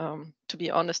and to be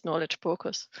honest knowledge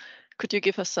brokers. Could you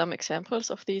give us some examples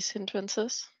of these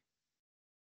hindrances?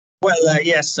 Well,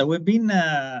 yes, we've been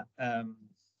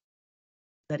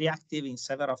very active in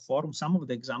several forums. Some of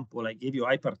the example I gave you,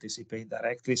 I participate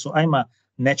directly. So I'm a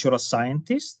natural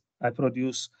scientist. I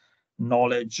produce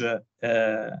knowledge,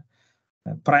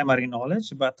 primary knowledge,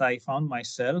 but I found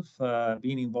myself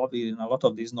being involved in a lot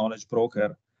of this knowledge broker.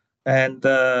 And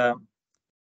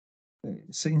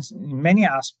since in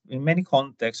many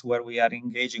contexts where we are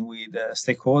engaging with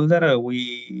stakeholder,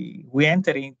 we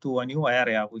enter into a new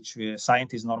area which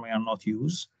scientists normally are not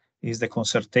used, is the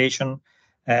consultation.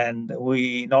 And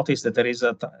we notice that there is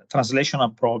a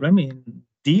translational problem in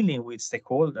dealing with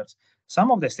stakeholders.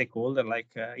 Some of the stakeholders,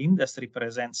 like industry,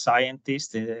 present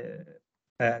scientists.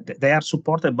 They are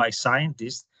supported by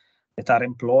scientists that are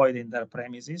employed in their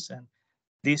premises, and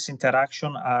these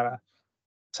interactions are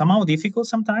somehow difficult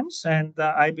sometimes, and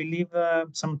I believe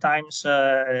sometimes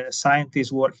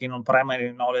scientists working on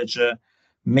primary knowledge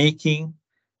making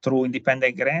through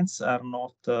independent grants are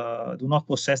not do not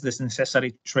possess this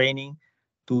necessary training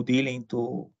to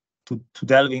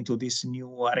delve into these new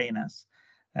arenas.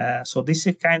 So this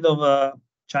is kind of a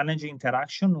challenging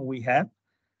interaction we have,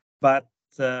 but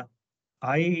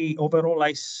overall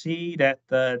I see that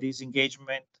this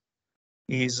engagement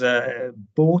is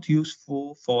both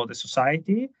useful for the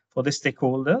society, for the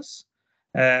stakeholders,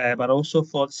 but also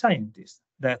for the scientists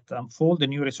that unfold the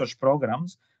new research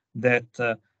programs that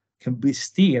can be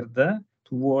steered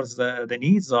towards the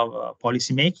needs of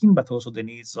policymaking, but also the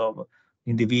needs of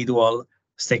individual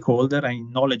stakeholder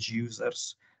and knowledge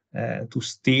users to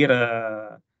steer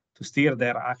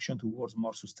their action towards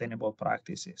more sustainable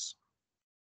practices.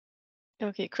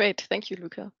 Okay, great. Thank you,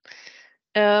 Luca.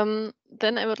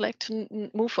 Then I would like to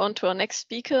move on to our next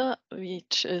speaker,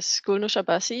 which is Gulnur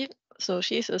Shabasi. So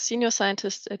she's a senior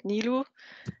scientist at NILU,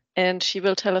 and she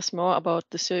will tell us more about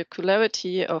the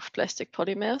circularity of plastic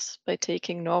polymers by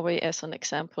taking Norway as an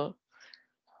example.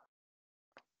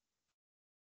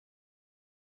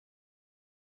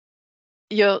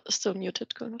 You're still muted,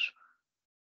 Gulnur.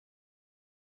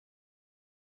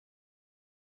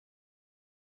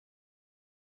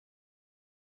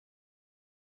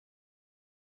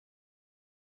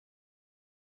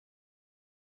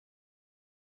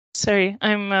 Sorry,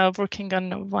 I'm working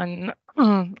on one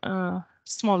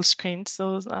small screen,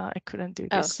 so I couldn't do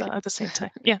this at the same time.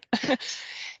 Yeah.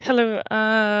 Hello.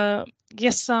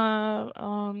 Yes,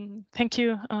 thank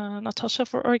you, Natascha,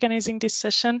 for organizing this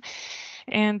session,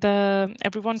 and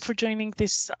everyone for joining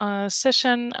this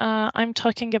session. I'm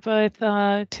talking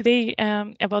about today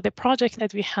about the project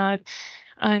that we had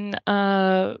on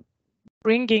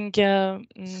bringing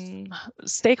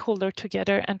stakeholder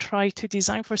together and try to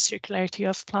design for circularity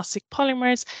of plastic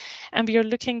polymers. And we are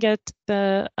looking at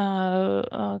the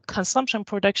consumption,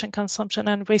 production, consumption,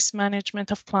 and waste management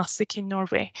of plastic in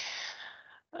Norway.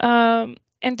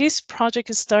 And this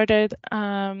project started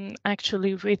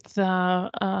actually with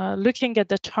looking at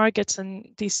the targets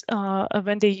and this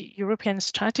when the European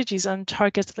strategies and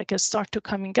targets start to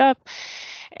coming up.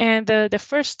 And the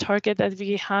first target that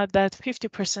we had, that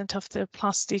 50% of the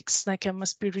plastics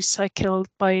must be recycled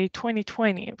by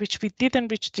 2020, which we didn't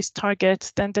reach this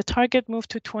target. Then the target moved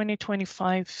to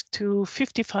 2025 to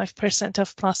 55%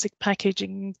 of plastic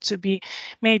packaging to be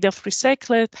made of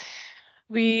recycled.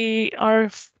 We are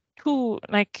too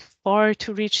far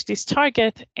to reach this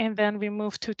target, and then we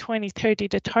move to 2030.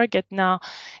 The target now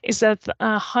is that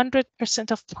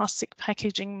 100% of plastic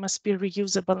packaging must be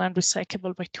reusable and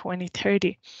recyclable by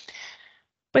 2030.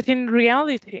 But in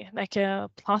reality,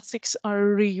 plastics are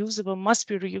reusable, must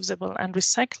be reusable and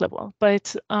recyclable.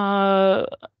 But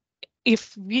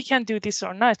if we can do this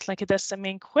or not, that's the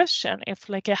main question. If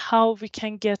how we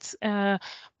can get a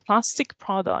plastic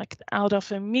product out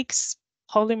of a mixed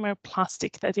polymer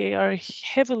plastic that they are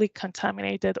heavily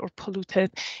contaminated or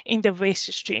polluted in the waste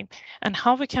stream, and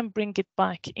how we can bring it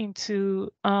back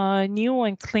into new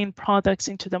and clean products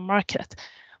into the market.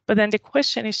 But then the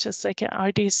question is just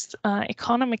are these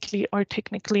economically or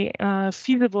technically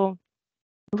feasible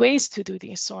ways to do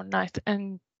this or not?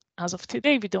 And as of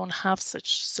today, we don't have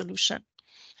such solution.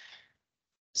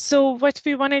 So what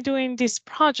we want to do in this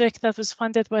project that was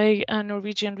funded by a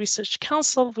Norwegian Research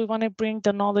Council, we want to bring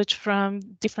the knowledge from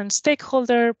different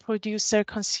stakeholder, producer,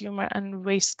 consumer, and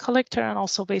waste collector, and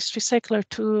also waste recycler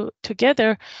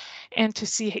together, and to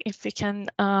see if we can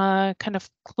kind of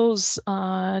close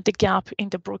the gap in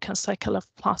the broken cycle of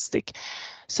plastic.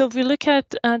 So we look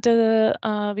at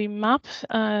we map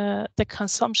the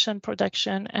consumption,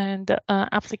 production, and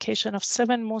application of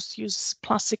 7 most used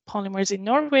plastic polymers in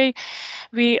Norway.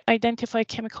 We identify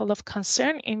chemical of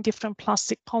concern in different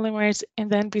plastic polymers, and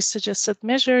then we suggested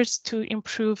measures to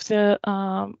improve the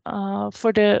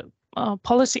for the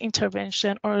policy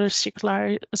intervention or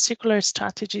circular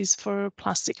strategies for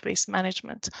plastic waste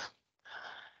management.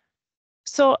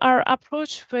 So our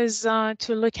approach was to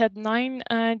look at 9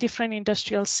 different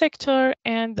industrial sector,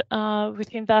 and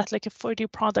within that, like 40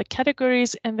 product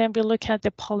categories, and then we look at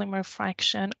the polymer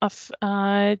fraction of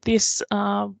this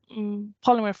polymer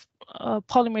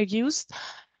used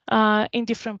in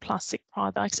different plastic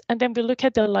products. And then we look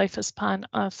at the lifespan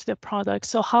of the product.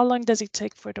 So how long does it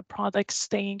take for the product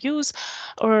stay in use,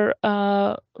 or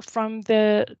from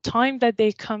the time that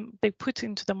they put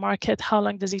into the market, how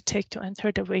long does it take to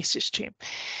enter the waste stream?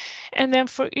 And then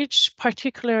for each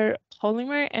particular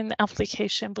polymer and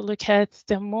application, we look at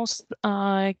the most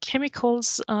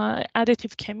chemicals,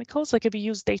 additive chemicals. Like we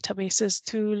use databases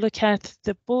to look at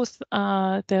both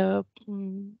the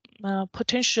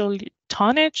potential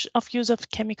tonnage of use of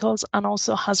chemicals and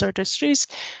also hazardous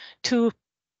risk, to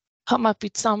come up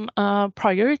with some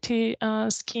priority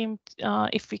scheme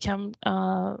if we can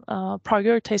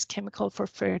prioritize chemical for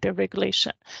further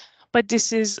regulation. But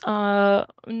this is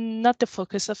not the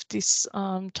focus of this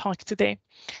talk today.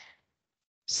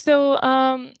 So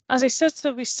as I said,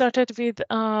 so we started with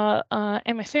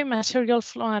MFA, material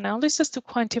flow analysis, to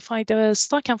quantify the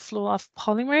stock and flow of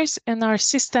polymers. In our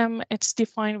system, it's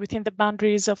defined within the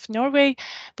boundaries of Norway.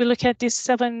 We look at these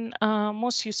 7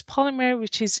 most used polymer,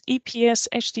 which is EPS,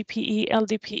 HDPE,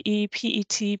 LDPE,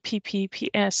 PET, PP,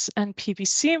 PS, and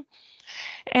PVC.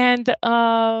 And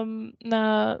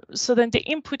so then the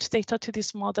input data to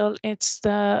this model, it's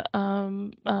the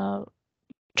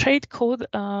trade code.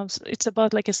 It's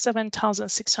about like a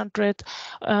 7,600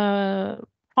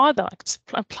 products,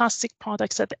 plastic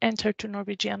products that enter to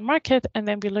Norwegian market. And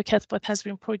then we look at what has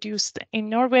been produced in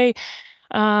Norway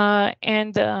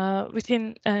and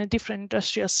within different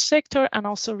industrial sector, and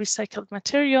also recycled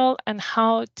material, and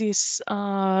how this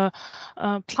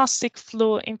plastic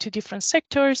flow into different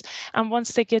sectors. And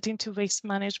once they get into waste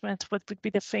management, what would be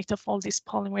the fate of all these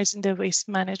polymers in the waste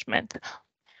management?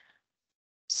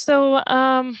 So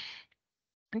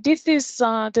this is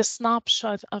the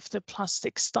snapshot of the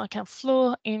plastic stock and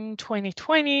flow in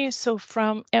 2020. So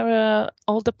from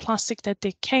all the plastic that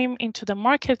they came into the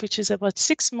market, which is about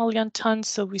 6 million tons.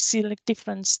 So we see like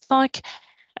different stock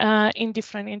in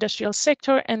different industrial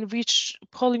sector, and which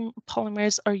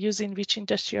polymers are used in which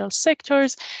industrial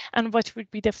sectors, and what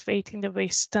would be the fate in the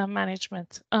waste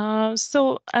management.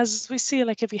 So as we see,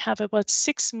 like if we have about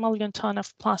 6 million ton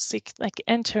of plastic like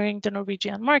entering the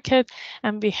Norwegian market,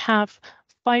 and we have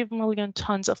 5 million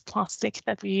tons of plastic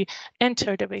that we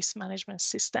enter the waste management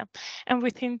system. And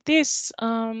within this,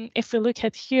 if we look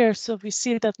at here, so we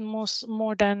see that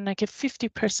more than like a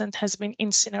 50% has been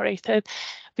incinerated.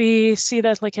 We see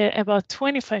that like about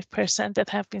 25% that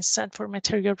have been sent for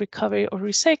material recovery or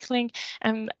recycling.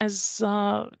 And as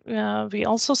we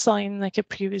also saw in like a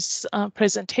previous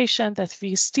presentation, that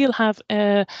we still have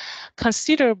a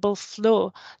considerable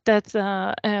flow that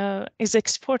is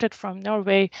exported from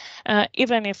Norway,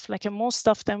 even if like most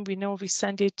of them we know we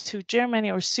send it to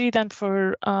Germany or Sweden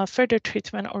for further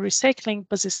treatment or recycling,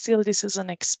 but still this is an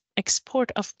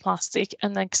export of plastic,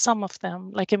 and like some of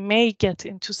them like it may get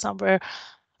into somewhere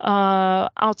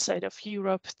outside of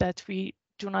Europe that we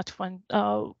do not want,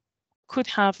 could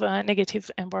have a negative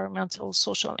environmental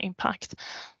social impact.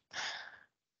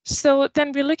 So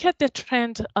then we look at the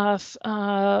trend of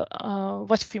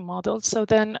what we modeled. So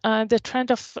then the trend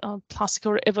of plastic,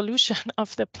 or evolution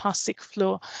of the plastic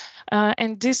flow.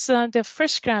 And this, the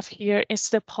first graph here is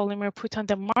the polymer put on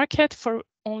the market for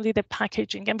only the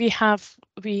packaging. And we have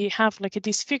like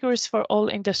these figures for all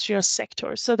industrial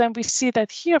sectors. So then we see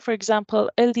that here, for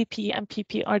example, LDPE and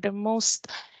PP are the most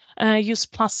use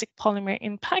plastic polymer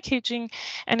in packaging.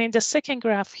 And in the second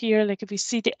graph here, like we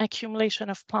see the accumulation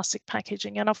of plastic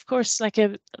packaging. And of course, like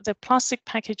the plastic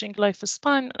packaging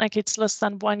lifespan, like it's less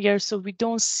than 1 year. So we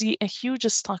don't see a huge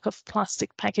stock of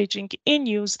plastic packaging in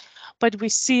use, but we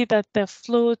see that the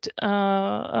flow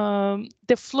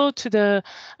to the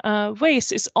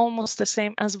waste is almost the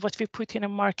same as what we put in a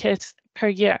market per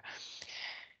year.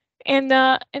 And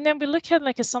then we look at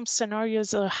like some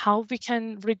scenarios of how we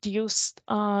can reduce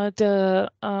our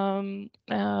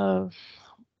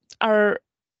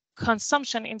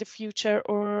consumption in the future,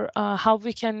 or how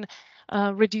we can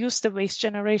reduce the waste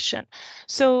generation.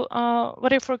 So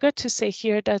what I forgot to say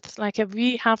here, that like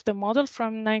we have the model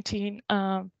from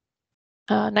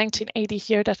 1980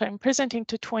 here that I'm presenting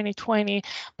to 2020,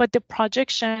 but the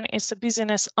projection is a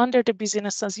business under the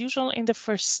business as usual in the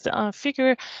first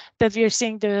figure, that we are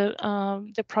seeing the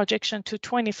projection to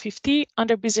 2050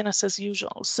 under business as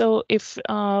usual. So if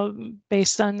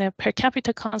based on the per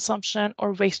capita consumption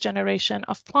or waste generation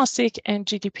of plastic and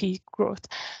GDP growth.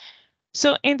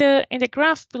 So in the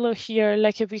graph below here,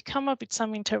 like if we come up with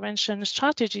some intervention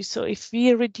strategy, so if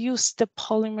we reduce the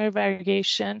polymer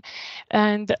variation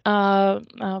and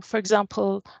for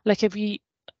example, like if we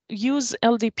use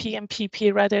LDP and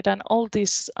PP rather than all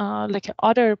these like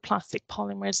other plastic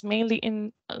polymers, mainly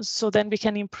in so then we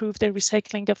can improve the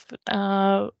recycling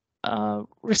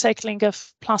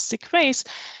of plastic waste,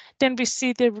 then we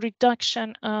see the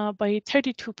reduction by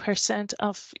 32%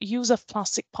 of use of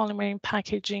plastic polymer in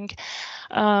packaging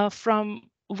from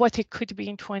what it could be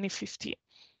in 2050.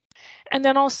 And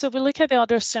then also we look at the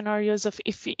other scenarios of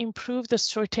if we improve the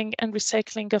sorting and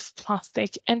recycling of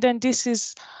plastic, and then this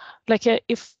is like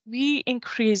if we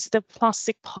increase the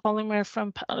plastic polymer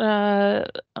from the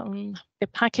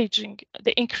packaging,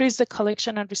 they increase the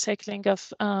collection and recycling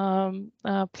of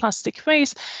plastic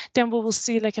waste, then we will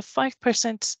see like a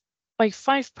 5% by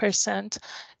 5%,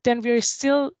 then we are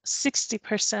still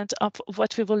 60% of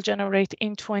what we will generate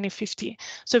in 2050.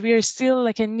 So we are still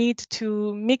like a need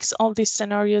to mix all these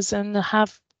scenarios and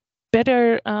have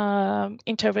better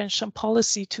intervention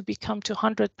policy to become to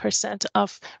 100%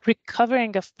 of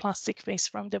recovering of plastic waste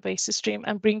from the waste stream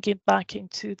and bring it back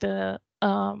into the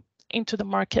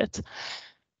market.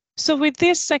 So with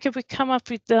this, like if we come up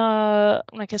with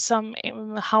like some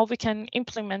how we can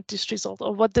implement this result,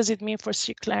 or what does it mean for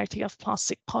circularity of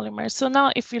plastic polymers? So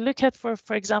now if we look at for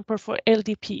example for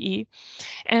LDPE,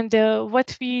 and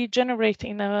what we generate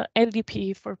in a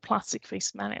LDPE for plastic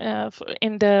waste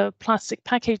in the plastic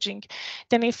packaging,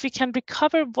 then if we can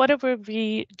recover whatever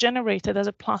we generated as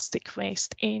a plastic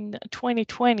waste in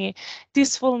 2020,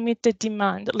 this will meet the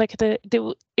demand, like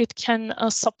it can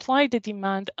supply the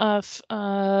demand of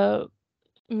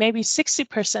maybe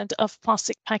 60% of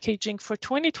plastic packaging for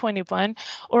 2021,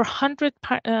 or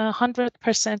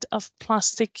 100% of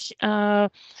plastic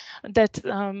that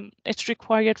it's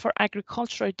required for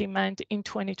agricultural demand in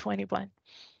 2021.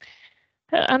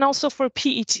 And also for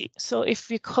PET. So if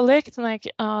we collect like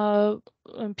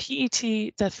PET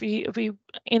that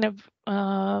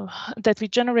we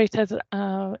generated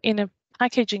in a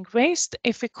packaging waste,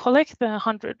 if we collect the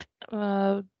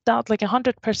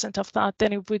 100% of that,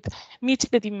 then it would meet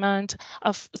the demand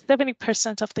of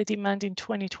 70% of the demand in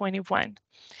 2021.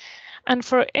 And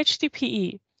for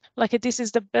HDPE, like this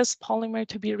is the best polymer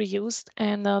to be reused,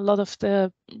 and a lot of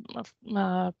the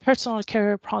personal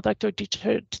care product or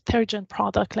detergent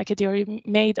product, like they are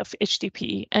made of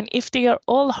HDPE. And if they are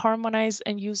all harmonized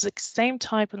and use the same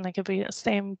type and like the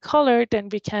same color, then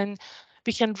we can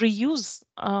reuse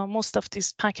most of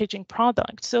this packaging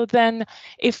product. So then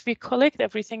if we collect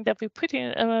everything that we put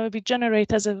in, we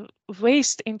generate as a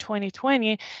waste in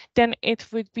 2020, then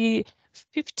it would be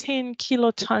 15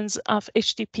 kilotons of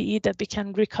HDPE that we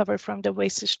can recover from the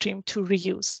waste stream to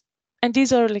reuse. And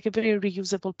these are like a very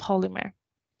reusable polymer.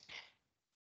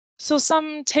 So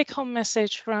some take-home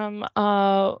message from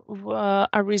our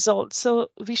results. So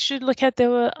we should look at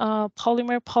the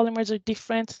polymers are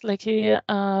different. Like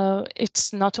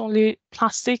it's not only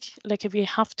plastic, like we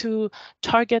have to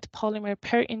target polymer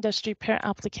per industry, per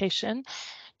application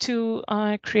to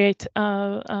create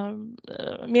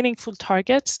meaningful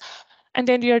targets. And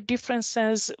then there are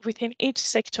differences within each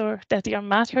sector that there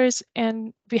matters.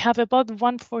 And we have about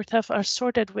 1/4 of our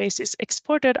sorted waste is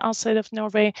exported outside of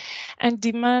Norway, and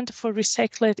demand for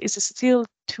recycled is still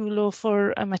too low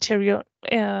for a material.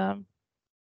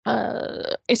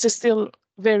 It's still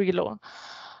very low.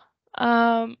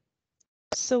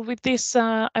 So with this,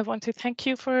 I want to thank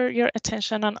you for your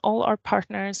attention, and all our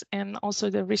partners, and also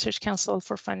the Research Council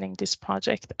for funding this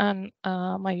project, and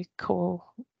my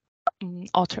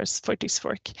authors for this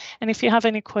work. And if you have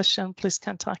any question, please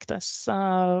contact us.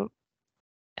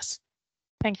 Yes,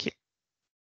 thank you.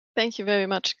 Thank you very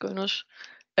much, Gunush.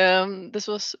 This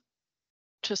was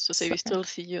just to say we still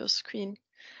see your screen.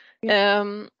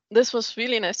 Yeah. This was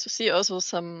really nice to see also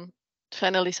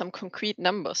finally some concrete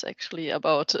numbers actually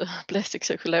about plastic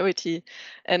circularity,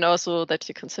 and also that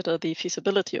you consider the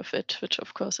feasibility of it, which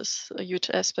of course is a huge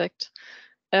aspect.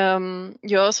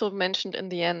 You also mentioned in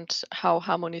the end how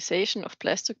harmonization of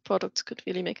plastic products could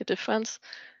really make a difference.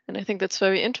 And I think that's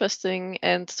very interesting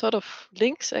and sort of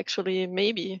links actually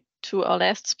maybe to our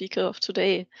last speaker of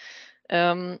today,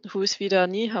 who is Vidar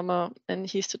Nyhammer, and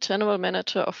he's the general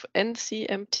manager of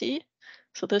NCMT.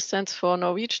 So this stands for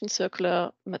Norwegian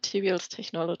Circular Materials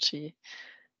Technology.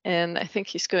 And I think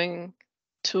he's going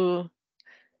to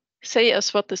say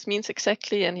us what this means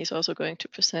exactly, and he's also going to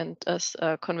present us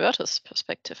a converter's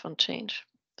perspective on change.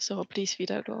 So please,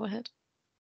 Vidar, go ahead.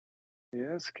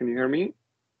 Yes, can you hear me?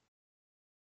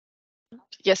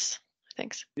 Yes,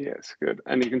 thanks. Yes, good.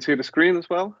 And you can see the screen as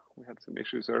well? We had some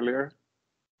issues earlier.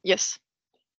 Yes.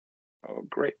 Oh,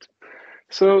 great.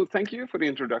 So thank you for the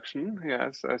introduction.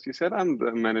 Yes, as you said, I'm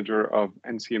the manager of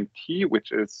NCMT,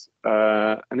 which is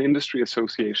an industry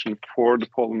association for the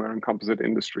polymer and composite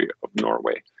industry of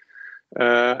Norway.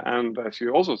 And as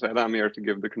you also said, I'm here to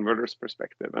give the converters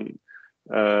perspective and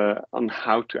on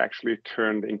how to actually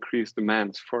turn the increased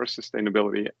demands for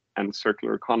sustainability and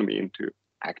circular economy into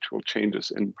actual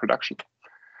changes in production.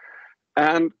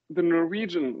 And the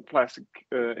Norwegian plastic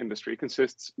industry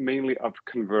consists mainly of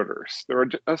converters. There are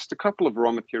just a couple of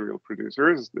raw material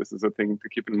producers. This is a thing to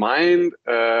keep in mind.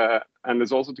 And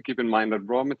there's also to keep in mind that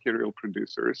raw material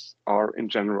producers are in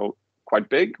general quite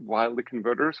big, while the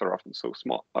converters are often so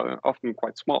small, often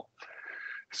quite small.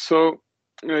 So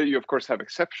you of course have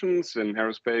exceptions in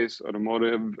aerospace,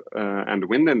 automotive, and the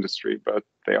wind industry, but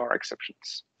they are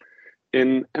exceptions.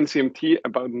 In NCMT,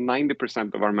 about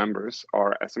 90% of our members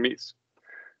are SMEs,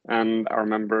 and our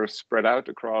members spread out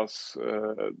across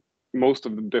most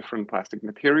of the different plastic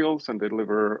materials, and they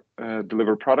deliver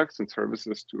products and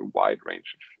services to a wide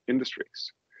range of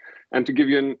industries. And to give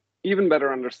you an even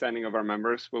better understanding of our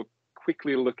members, we'll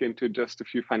quickly look into just a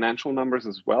few financial numbers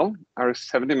as well. Our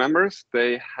 70 members,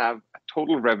 they have a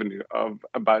total revenue of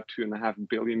about 2.5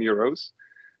 billion euros,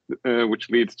 which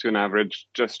leads to an average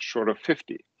just short of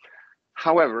 50.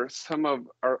 However, some of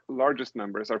our largest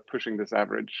members are pushing this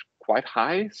average quite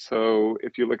high. So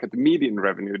if you look at the median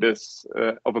revenue, this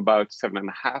of about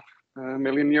 7.5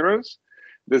 million euros,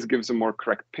 this gives a more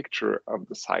correct picture of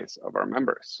the size of our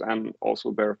members and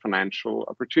also their financial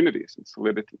opportunities and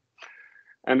solidity.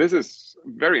 And this is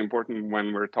very important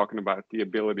when we're talking about the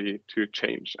ability to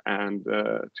change and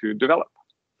to develop.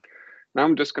 Now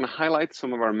I'm just going to highlight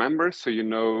some of our members so you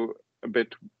know a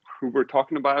bit who we're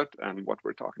talking about and what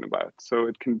we're talking about. So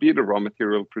it can be the raw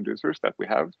material producers that we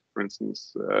have, for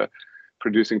instance,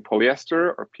 producing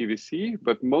polyester or PVC,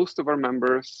 but most of our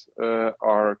members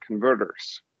are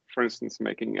converters, for instance,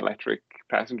 making electric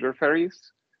passenger ferries,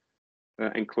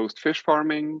 enclosed fish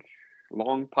farming,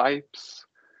 long pipes,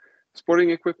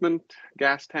 sporting equipment,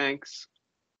 gas tanks,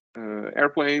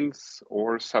 airplanes,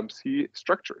 or subsea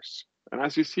structures. And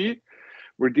as you see,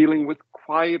 we're dealing with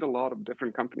quite a lot of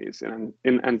different companies in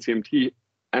NCMT,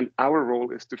 and our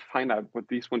role is to find out what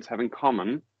these ones have in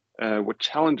common, what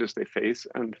challenges they face,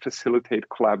 and facilitate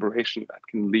collaboration that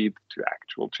can lead to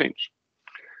actual change.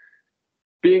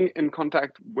 Being in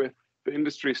contact with the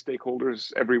industry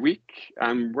stakeholders every week,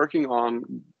 I'm working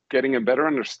on getting a better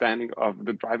understanding of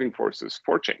the driving forces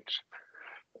for change.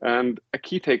 And a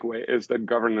key takeaway is that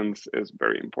governance is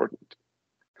very important.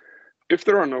 If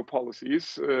there are no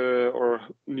policies or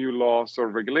new laws or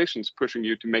regulations pushing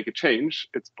you to make a change,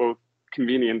 it's both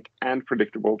convenient and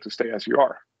predictable to stay as you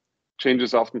are.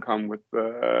 Changes often come with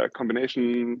a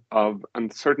combination of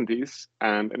uncertainties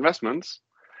and investments.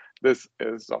 This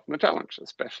is often a challenge,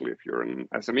 especially if you're an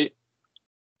SME.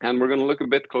 And we're going to look a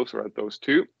bit closer at those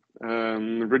two.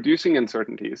 Reducing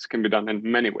uncertainties can be done in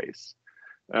many ways.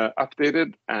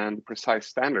 Updated and precise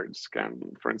standards can,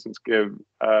 for instance, give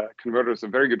converters a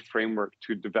very good framework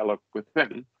to develop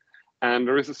within. And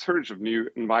there is a surge of new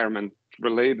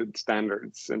environment-related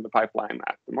standards in the pipeline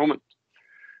at the moment.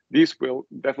 These will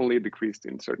definitely decrease the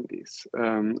uncertainties.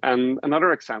 And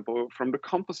another example from the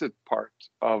composite part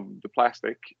of the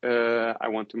plastic, I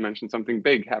want to mention something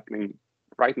big happening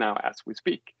right now as we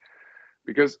speak.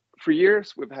 Because for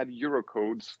years, we've had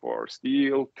Eurocodes for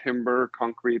steel, timber,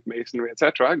 concrete, masonry,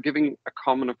 etc., giving a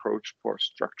common approach for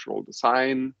structural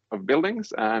design of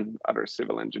buildings and other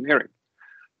civil engineering.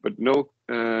 But no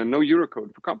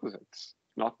Eurocode for composites,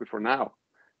 not before now.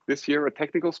 This year, a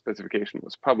technical specification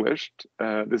was published.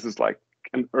 This is like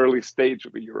an early stage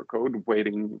of a Eurocode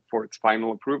waiting for its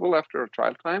final approval after a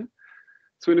trial time.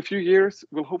 So in a few years,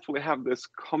 we'll hopefully have this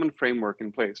common framework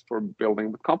in place for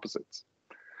building with composites.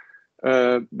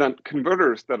 Then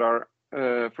converters that are,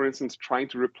 for instance, trying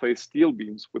to replace steel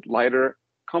beams with lighter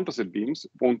composite beams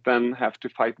won't then have to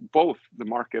fight both the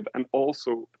market and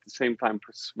also at the same time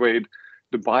persuade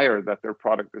the buyer that their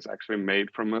product is actually made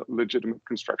from a legitimate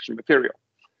construction material.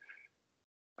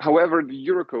 However, the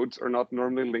Eurocodes are not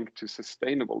normally linked to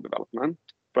sustainable development,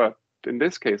 but in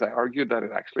this case, I argue that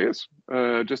it actually is.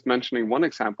 Just mentioning one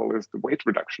example is the weight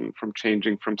reduction from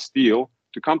changing from steel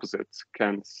to composites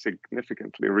can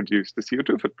significantly reduce the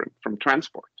CO2 footprint from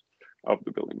transport of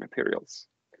the building materials.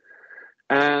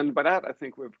 And by that, I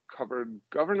think we've covered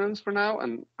governance for now,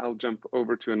 and I'll jump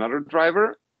over to another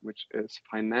driver, which is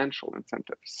financial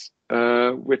incentives,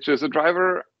 which is a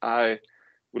driver I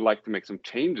would like to make some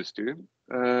changes to,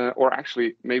 or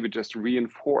actually maybe just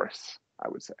reinforce, I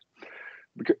would say.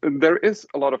 Because there is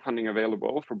a lot of funding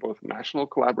available for both national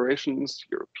collaborations,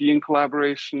 European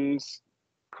collaborations,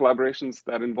 collaborations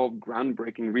that involve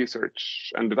groundbreaking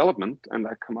research and development and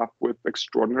that come up with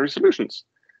extraordinary solutions.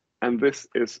 And this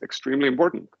is extremely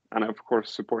important, and I of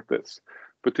course support this.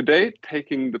 But today,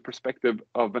 taking the perspective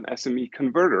of an SME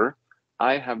converter,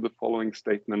 I have the following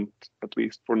statement, at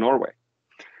least for Norway.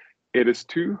 It is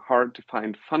too hard to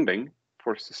find funding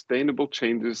for sustainable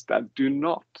changes that do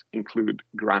not include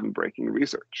groundbreaking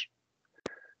research.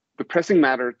 The pressing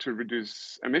matter to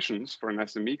reduce emissions for an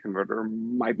SME converter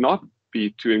might not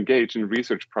be to engage in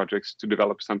research projects to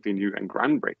develop something new and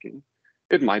groundbreaking.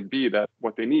 It might be that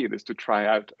what they need is to try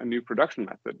out a new production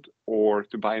method or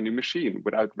to buy a new machine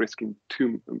without risking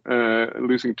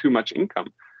losing too much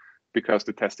income because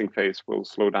the testing phase will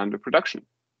slow down the production.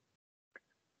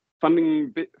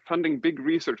 Funding big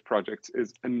research projects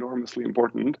is enormously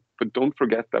important, but don't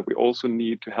forget that we also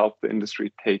need to help the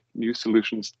industry take new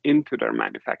solutions into their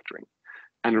manufacturing.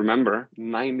 And remember,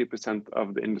 90%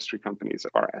 of the industry companies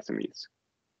are SMEs.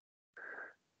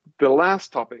 The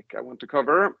last topic I want to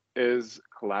cover is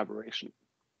collaboration.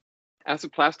 As a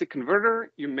plastic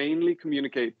converter, you mainly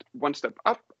communicate one step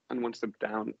up and one step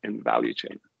down in the value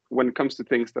chain. When it comes to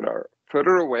things that are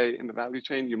further away in the value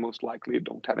chain, you most likely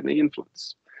don't have any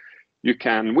influence. You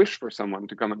can wish for someone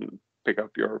to come and pick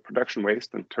up your production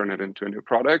waste and turn it into a new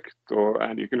product,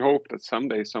 and you can hope that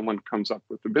someday someone comes up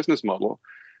with a business model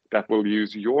that will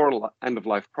use your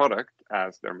end-of-life product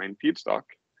as their main feedstock.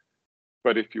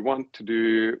 But if you want to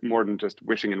do more than just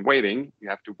wishing and waiting, you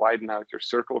have to widen out your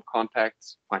circle of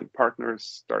contacts, find partners,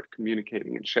 start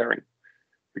communicating and sharing.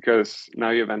 Because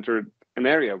now you've entered an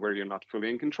area where you're not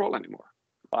fully in control anymore,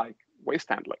 like waste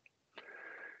handling.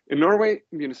 In Norway,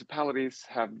 municipalities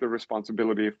have the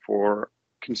responsibility for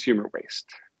consumer waste.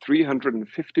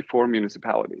 354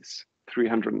 municipalities,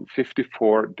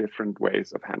 354 different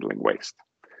ways of handling waste.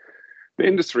 The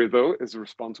industry, though, is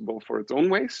responsible for its own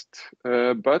waste,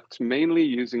 but mainly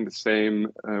using the same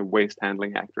waste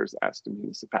handling actors as the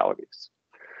municipalities.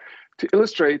 To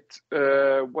illustrate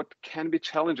what can be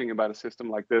challenging about a system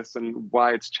like this and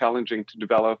why it's challenging to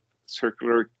develop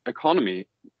circular economy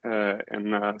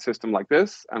in a system like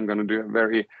this, I'm going to do a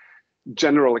very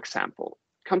general example.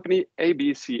 Company A,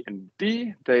 B, C, and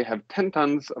D, they have 10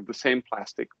 tons of the same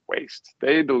plastic waste.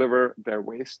 They deliver their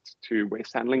waste to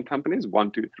waste handling companies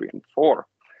 1, 2, 3, and 4.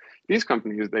 These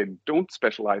companies, they don't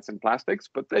specialize in plastics,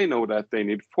 but they know that they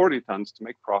need 40 tons to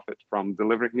make profit from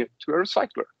delivering it to a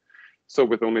recycler. So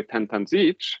with only 10 tons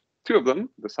each, 2 of them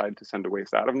decide to send the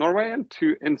waste out of Norway and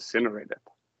to incinerate it.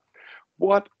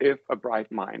 What if a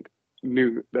bright mind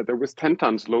knew that there was 10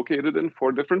 tons located in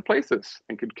 4 different places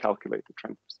and could calculate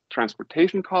the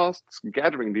transportation costs,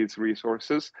 gathering these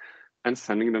resources and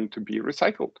sending them to be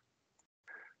recycled?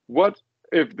 What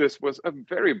if this was a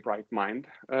very bright mind?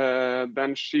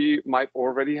 Then she might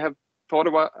already have thought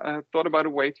about a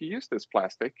way to use this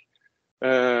plastic,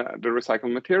 the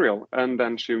recycled material, and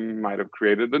then she might have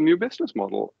created a new business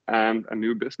model and a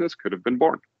new business could have been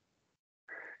born.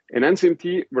 In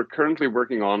NCMT, we're currently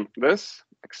working on this,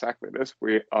 exactly this.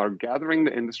 We are gathering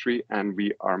the industry and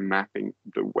we are mapping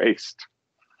the waste.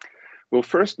 We'll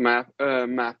first map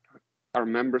our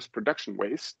members' production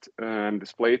waste and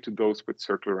display it to those with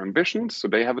circular ambitions. So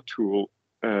they have a tool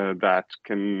that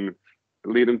can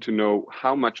lead them to know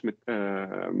how much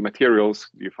materials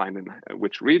you find in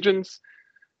which regions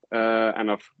and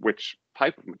of which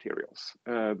type of materials.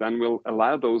 Then we'll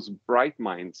allow those bright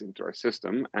minds into our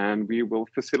system and we will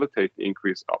facilitate the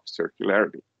increase of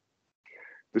circularity.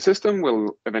 The system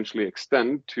will eventually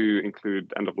extend to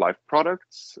include end-of-life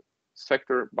products,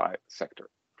 sector by sector,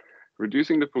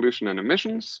 reducing the pollution and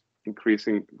emissions,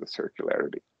 increasing the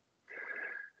circularity.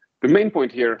 The main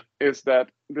point here is that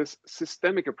this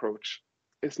systemic approach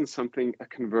isn't something a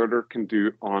converter can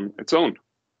do on its own.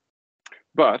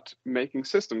 But making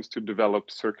systems to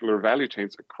develop circular value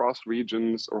chains across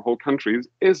regions or whole countries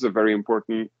is a very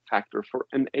important factor for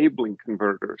enabling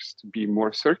converters to be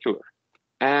more circular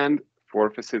and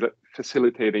for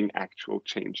facilitating actual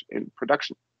change in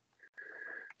production.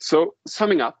 So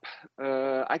summing up,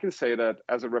 I can say that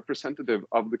as a representative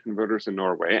of the converters in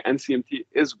Norway, NCMT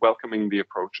is welcoming the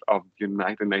approach of the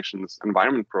United Nations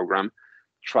Environment Programme,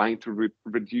 trying to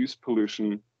reduce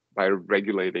pollution by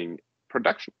regulating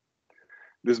production.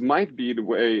 This might be the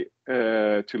way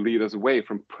to lead us away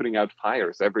from putting out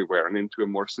fires everywhere and into a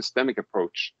more systemic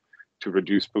approach to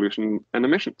reduce pollution and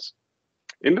emissions.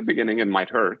 In the beginning, it might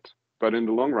hurt, but in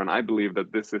the long run, I believe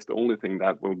that this is the only thing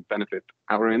that will benefit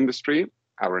our industry,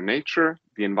 our nature,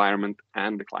 the environment,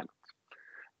 and the climate.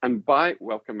 And by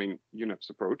welcoming UNEP's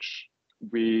approach,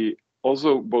 we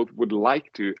also both would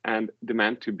like to and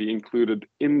demand to be included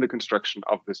in the construction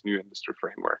of this new industry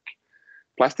framework.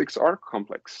 Plastics are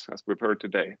complex, as we've heard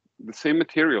today. The same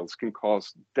materials can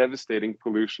cause devastating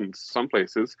pollution some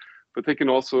places, but they can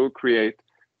also create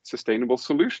sustainable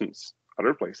solutions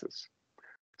other places.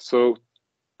 So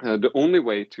the only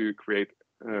way to create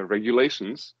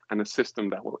regulations and a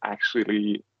system that will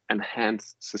actually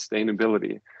enhance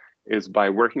sustainability is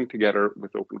by working together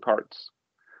with open cards,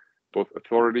 both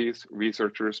authorities,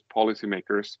 researchers,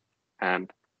 policymakers,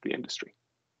 and the industry.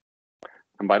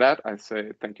 And by that, I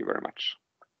say thank you very much.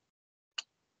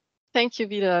 Thank you,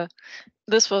 Vidar.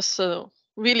 This was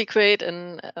really great,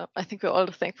 and I think we're all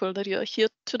thankful that you're here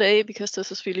today, because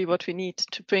this is really what we need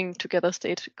to bring together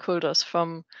stakeholders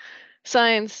from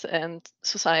science and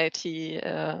society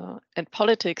and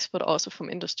politics, but also from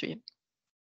industry.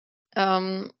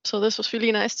 So this was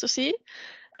really nice to see.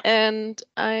 And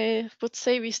I would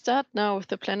say we start now with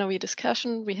the plenary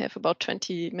discussion. We have about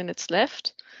 20 minutes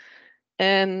left.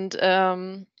 And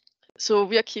so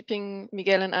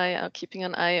Miguel and I are keeping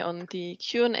an eye on the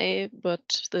Q&A,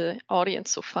 but the audience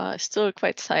so far is still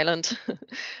quite silent.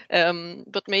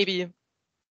 But maybe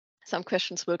some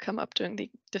questions will come up during the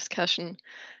discussion.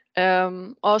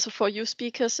 Also for you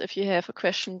speakers, if you have a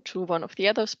question to one of the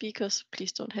other speakers,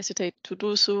 please don't hesitate to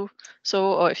do so.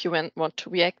 Or if you want to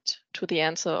react to the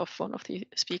answer of one of the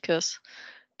speakers,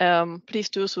 please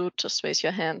do so, just raise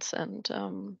your hands.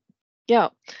 And yeah,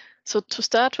 so to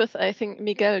start with, I think,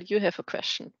 Miguel, you have a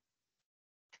question.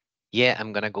 Yeah,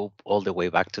 I'm going to go all the way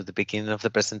back to the beginning of the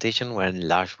presentation when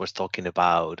Lars was talking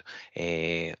about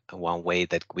one way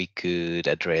that we could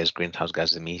address greenhouse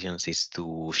gas emissions is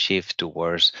to shift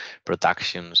towards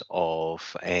productions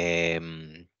of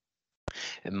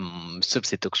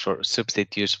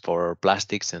substitutes for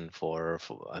plastics and for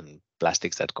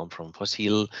plastics that come from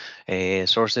fossil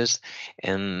sources.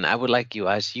 And I would like to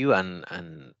ask you and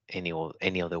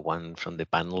any other one from the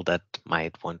panel that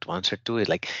might want to answer to it,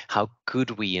 like how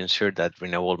could we ensure that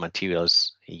renewable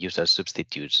materials used as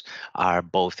substitutes are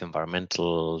both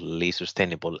environmentally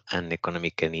sustainable and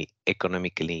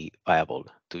economically viable,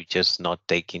 to just not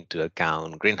take into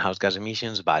account greenhouse gas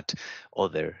emissions, but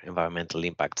other environmental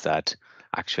impacts that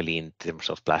actually in terms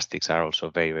of plastics are also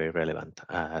very, very relevant,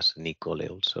 as Nicole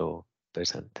also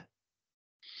present.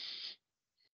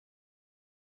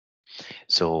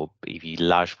 So if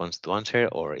Lars wants to answer,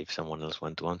 or if someone else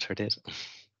wants to answer this.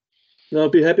 No, I'll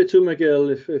be happy to, Miguel,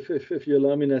 if you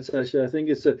allow me, Natascha. I think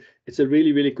it's a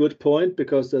really, really good point,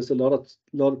 because there's a lot of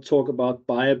talk about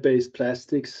bio-based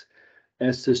plastics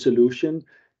as the solution,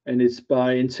 and it's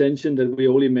by intention that we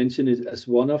only mention it as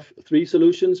one of 3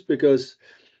 solutions, because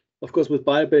of course with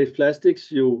bio-based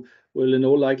plastics you will in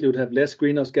all likelihood have less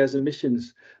greenhouse gas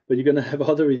emissions, but you're going to have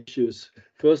other issues.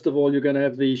 First of all, you're going to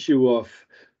have the issue of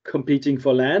competing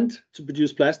for land to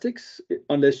produce plastics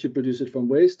unless you produce it from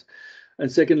waste. And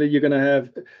secondly, you're going to have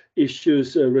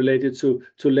issues related to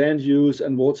land use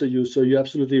and water use. So you're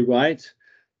absolutely right.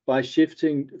 By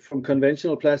shifting from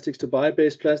conventional plastics to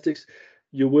bio-based plastics,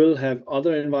 you will have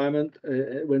other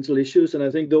environmental issues. And I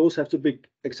think those have to be,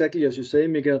 exactly as you say,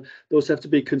 Miguel, those have to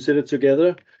be considered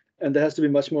together. And there has to be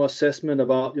much more assessment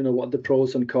about, what the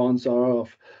pros and cons are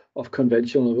of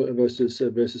conventional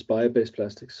versus bio-based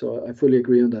plastics. So I fully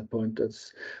agree on that point.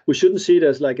 We shouldn't see it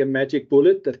as like a magic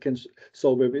bullet that can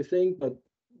solve everything, but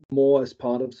more as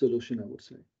part of the solution, I would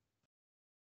say.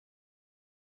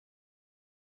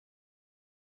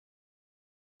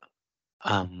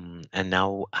 And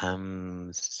now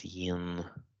I'm seeing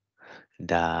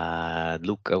that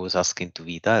Luca was asking to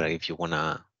Vidar if you want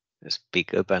to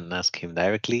speak up and ask him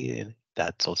directly.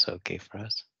 That's also okay for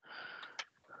us.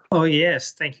 Oh,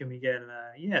 yes. Thank you, Miguel.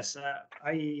 Yes,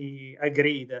 I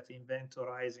agree that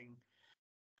inventorizing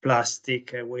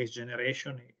plastic waste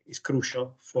generation is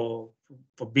crucial for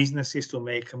businesses to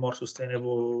make more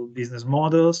sustainable business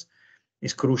models.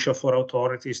 It's crucial for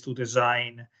authorities to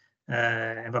design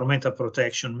environmental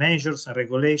protection measures and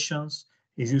regulations.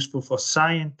 It's useful for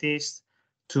scientists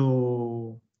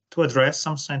to address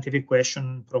some scientific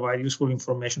question, provide useful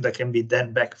information that can be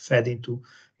then back-fed into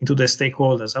the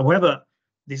stakeholders. However,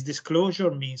 this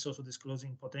disclosure means also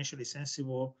disclosing potentially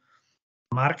sensible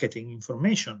marketing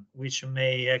information, which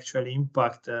may actually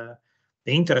impact the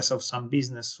interests of some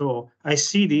business. So I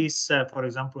see this, for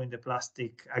example, in the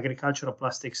agricultural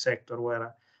plastic sector,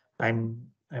 where I'm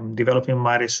developing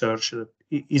my research,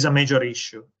 is a major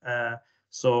issue.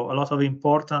 So a lot of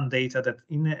important data that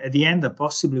at the end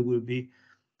possibly will be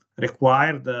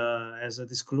required as a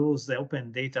disclosed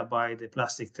open data by the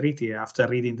Plastic Treaty after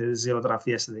reading the Zero Draft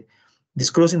yesterday.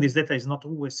 Disclosing this data is not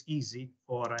always easy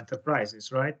for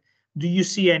enterprises, right? Do you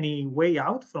see any way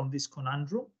out from this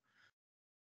conundrum?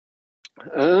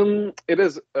 It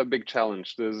is a big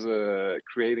challenge. There's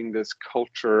creating this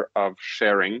culture of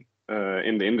sharing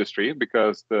in the industry,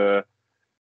 because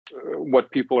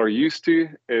what people are used to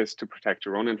is to protect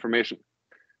your own information.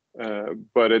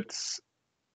 But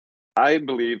I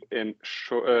believe in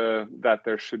that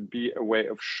there should be a way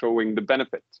of showing the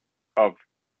benefit of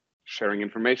sharing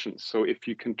information. So if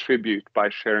you contribute by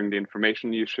sharing the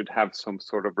information, you should have some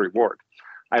sort of reward.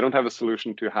 I don't have a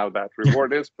solution to how that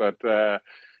reward is, but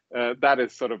that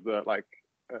is sort of the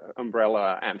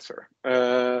umbrella answer.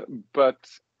 But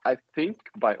I think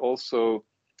by also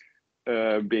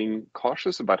being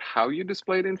cautious about how you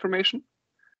display the information,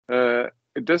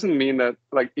 it doesn't mean that,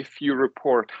 like, if you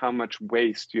report how much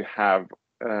waste you have,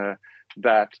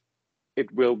 that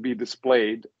it will be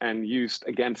displayed and used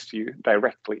against you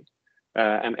directly,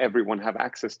 and everyone have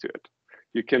access to it.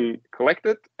 You can collect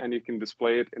it and you can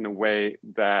display it in a way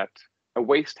that a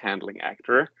waste handling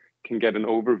actor can get an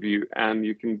overview, and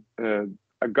you can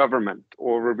a government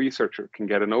or a researcher can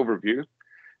get an overview,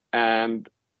 and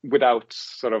without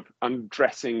sort of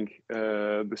undressing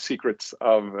the secrets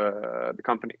of the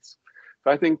companies. So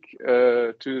I think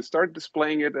to start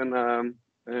displaying it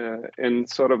in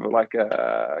sort of like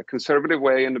a conservative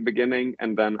way in the beginning,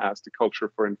 and then as the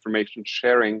culture for information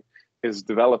sharing is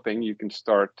developing, you can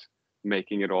start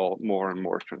making it all more and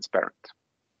more transparent.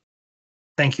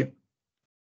 Thank you.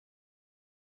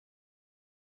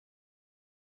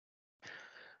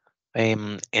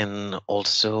 And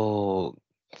also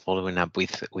following up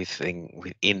with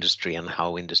industry and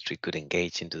how industry could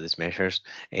engage into these measures,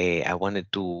 I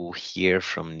wanted to hear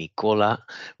from Nicola.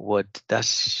 What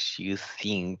does you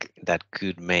think that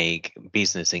could make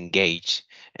business engage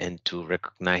and to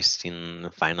recognizing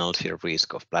financial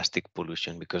risk of plastic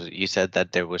pollution? Because you said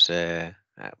that there was a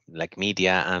like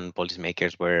media and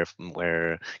policymakers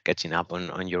were catching up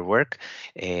on your work,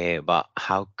 but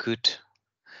how could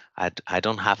I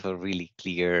don't have a really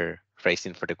clear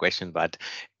phrasing for the question, but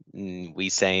we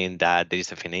saying that there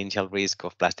is a financial risk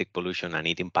of plastic pollution and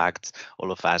it impacts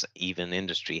all of us, even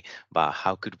industry. But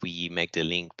how could we make the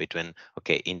link between,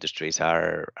 okay, industries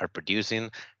are producing,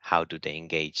 how do they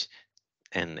engage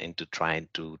and into trying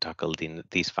to tackle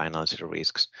these financial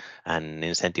risks and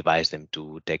incentivize them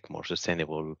to take more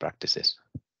sustainable practices?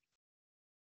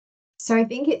 So I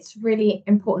think it's really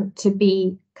important to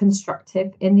be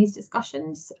constructive in these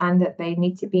discussions, and that they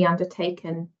need to be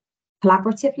undertaken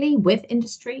collaboratively with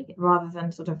industry rather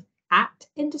than sort of at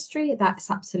industry. That's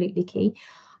absolutely key.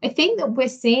 I think that we're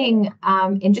seeing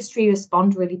industry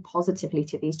respond really positively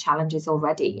to these challenges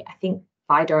already. I think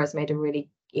FIDA has made a really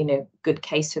good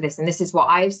case for this, and this is what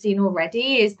I've seen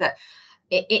already, is that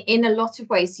in a lot of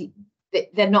ways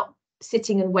they're not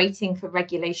sitting and waiting for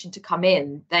regulation to come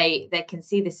in. They can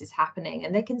see this is happening,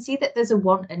 and they can see that there's a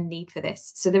want and need for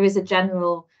this. So there's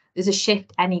a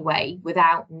shift anyway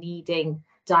without needing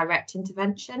direct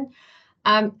intervention.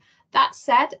 That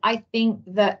said, I think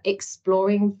that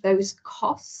exploring those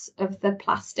costs of the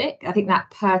plastic, I think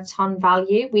that per ton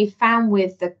value, we found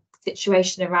with the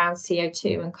situation around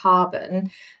CO2 and carbon,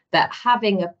 that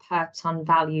having a per ton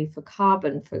value for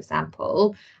carbon, for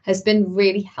example, has been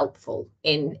really helpful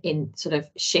in sort of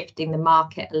shifting the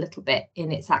market a little bit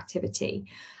in its activity.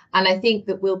 And I think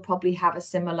that we'll probably have a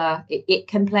similar, it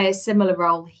can play a similar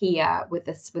role here with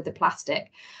the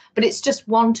plastic, but it's just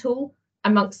one tool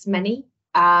amongst many.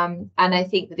 And I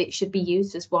think that it should be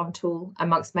used as one tool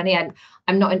amongst many. And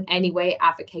I'm not in any way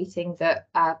advocating that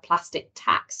plastic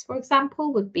tax, for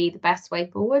example, would be the best way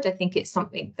forward. I think it's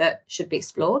something that should be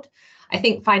explored. I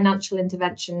think financial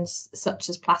interventions such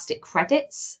as plastic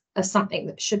credits are something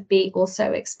that should be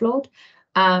also explored.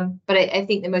 But I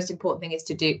think the most important thing is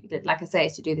to do, like I say,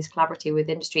 is to do this collaboratively with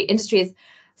industry. Industry is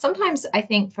sometimes, I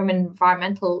think, from an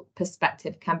environmental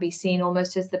perspective, can be seen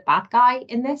almost as the bad guy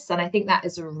in this. And I think that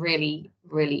is a really,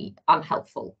 really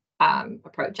unhelpful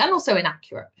approach, and also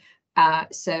inaccurate.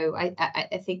 So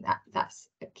I think that's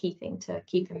a key thing to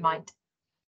keep in mind.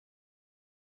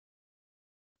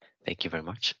 Thank you very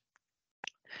much.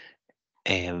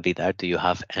 And Vidar, do you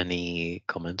have any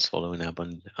comments following up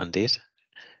on this?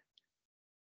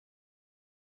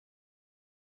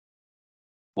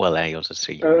 Well, I also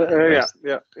see you. I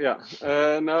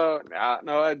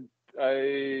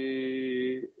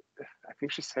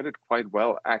think she said it quite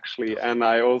well, actually. And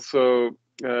I also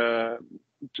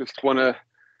just want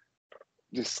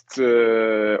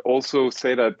to also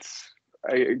say that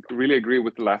I really agree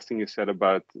with the last thing you said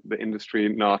about the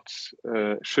industry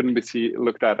shouldn't be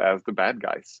looked at as the bad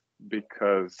guys,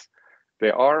 because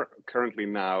they are currently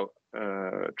now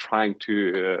trying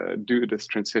to do this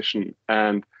transition.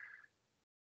 And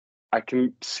I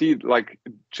can see like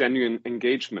genuine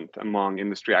engagement among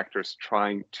industry actors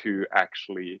trying to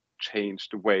actually change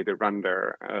the way they run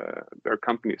their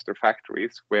companies, their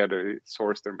factories, where they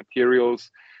source their materials.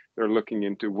 They're looking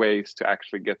into ways to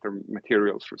actually get their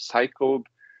materials recycled.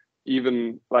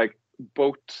 Even like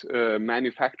boat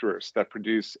manufacturers that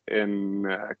produce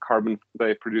carbon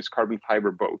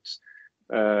fiber boats.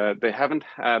 They haven't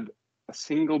had a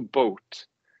single boat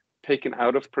taken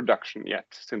out of production yet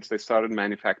since they started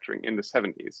manufacturing in the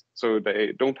 70s. So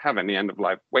they don't have any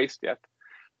end-of-life waste yet,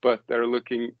 but they're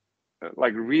looking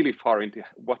like really far into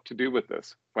what to do with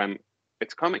this when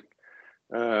it's coming.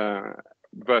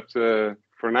 But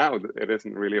for now, it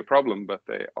isn't really a problem, but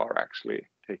they are actually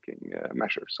taking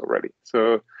measures already.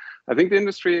 So I think the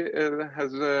industry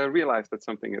has realized that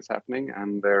something is happening,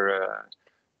 and they're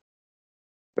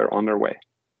on their way.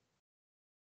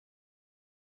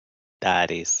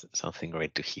 That is something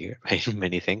great to hear.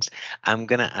 Many thanks. I'm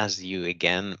gonna ask you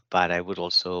again, but I would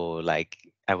also like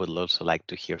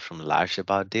to hear from Lars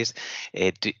about this.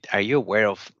 Are you aware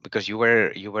of, because you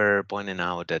were pointing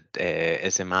out that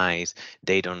SMIs,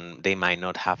 they might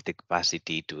not have the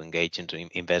capacity to engage into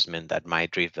investment that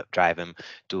might drive them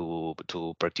to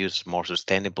produce more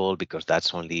sustainable, because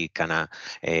that's only kind of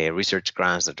research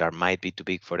grants that might be too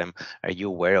big for them. Are you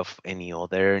aware of any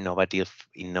other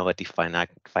innovative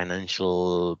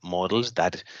financial models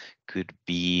that could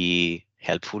be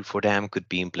helpful for them, could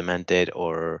be implemented,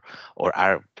 or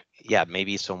are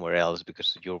maybe somewhere else,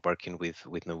 because you're working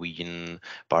with Norwegian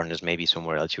partners, maybe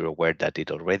somewhere else you're aware that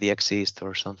it already exists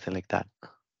or something like that?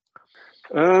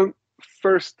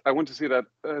 First, I want to say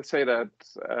that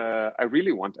I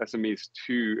really want SMEs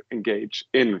to engage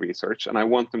in research, and I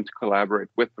want them to collaborate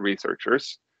with the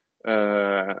researchers,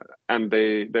 and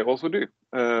they also do.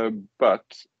 But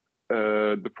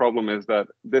the problem is that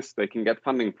they can get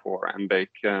funding for, and they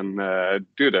can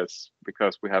do this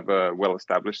because we have a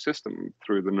well-established system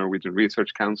through the Norwegian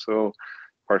Research Council,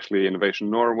 partially Innovation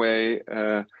Norway.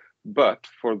 But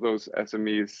for those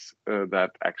SMEs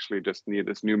that actually just need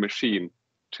this new machine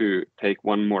to take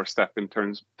one more step in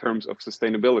terms of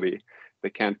sustainability, they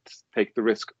can't take the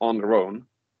risk on their own,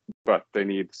 but they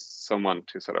need someone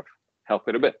to sort of help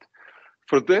it a bit.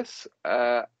 For this,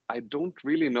 I don't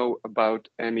really know about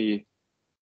any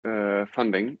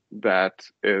funding that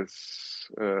is,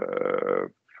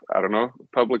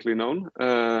 publicly known.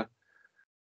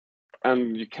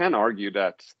 And you can argue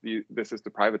that this is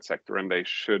the private sector and they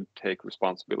should take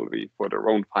responsibility for their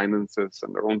own finances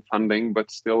and their own funding, but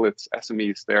still it's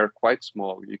SMEs, they're quite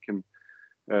small.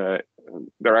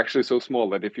 They're actually so small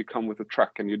that if you come with a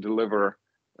truck and you deliver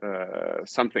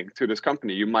something to this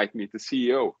company, you might meet the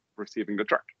CEO receiving the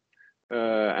truck.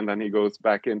 And then he goes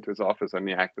back into his office and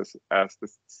he acts as the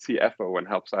CFO and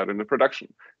helps out in the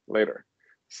production later.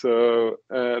 So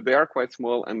they are quite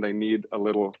small and they need a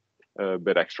little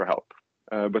bit extra help.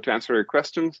 But to answer your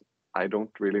questions, I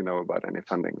don't really know about any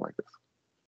funding like this.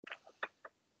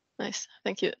 Nice,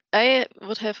 thank you. I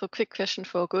would have a quick question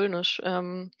for Gulnush,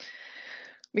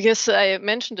 because I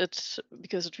mentioned it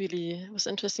because it really was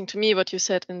interesting to me what you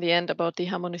said in the end about the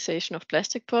harmonization of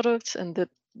plastic products, and that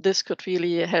this could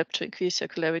really help to increase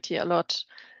circularity a lot.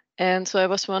 And so I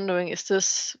was wondering, is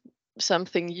this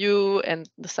something you and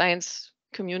the science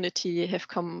community have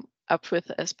come up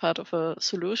with as part of a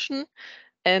solution?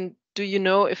 And do you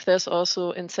know if there's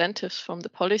also incentives from the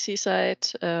policy side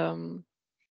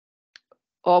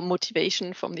or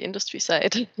motivation from the industry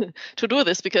side to do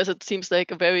this? Because it seems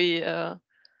like a very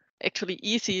actually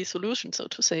easy solution, so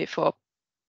to say, for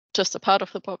just a part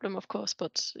of the problem, of course,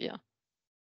 but yeah.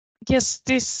 Yes,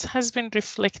 this has been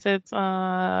reflected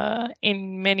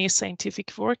in many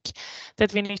scientific work,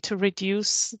 that we need to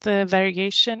reduce the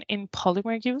variation in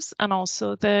polymer use and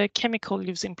also the chemical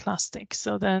use in plastic.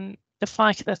 So then the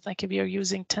fact that like we are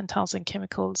using 10,000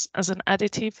 chemicals as an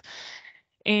additive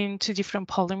into different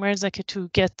polymers, like to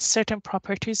get certain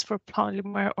properties for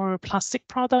polymer or plastic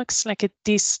products, like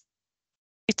this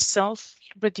itself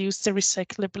reduce the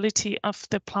recyclability of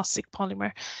the plastic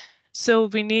polymer. So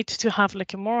we need to have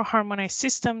like a more harmonized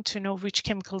system to know which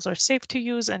chemicals are safe to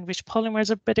use and which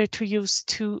polymers are better to use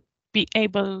to be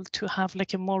able to have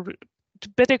like a more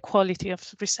better quality of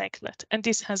recyclate. And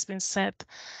this has been said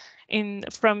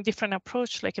from different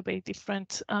approach, like by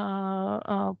different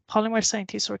polymer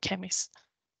scientists or chemists.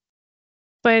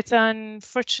 But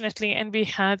unfortunately, and we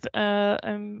had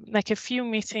like a few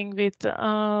meetings with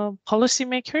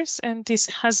policymakers, and this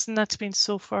has not been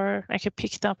so far like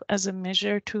picked up as a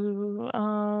measure to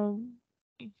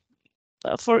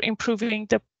for improving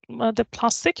the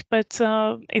plastic, but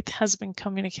it has been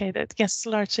communicated. Yes,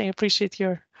 Lars, I appreciate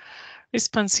your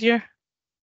response here.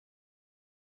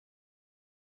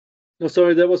 No,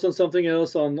 sorry, that was on something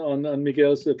else on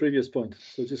Miguel's previous point.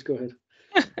 So just go ahead.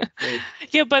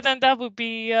 Yeah, but then that would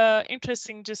be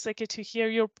interesting, just like to hear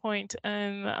your point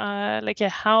and like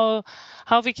how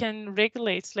we can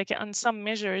regulate like on some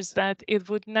measures that it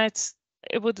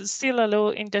would still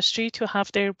allow industry to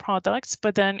have their products,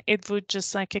 but then it would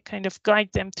just like kind of guide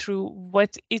them through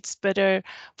what it's better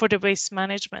for the waste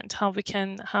management, how we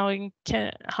can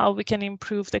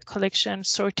improve the collection,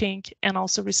 sorting, and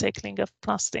also recycling of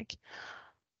plastic.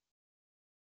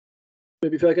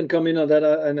 Maybe if I can come in on that,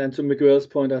 and to Miguel's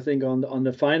point, I think on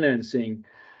the financing,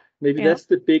 maybe that's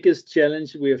the biggest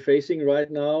challenge we are facing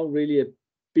right now. Really, a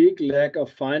big lack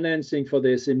of financing for the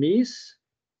SMEs.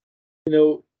 You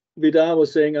know, Vidar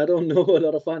was saying, I don't know a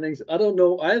lot of finance. I don't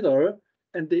know either.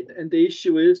 And the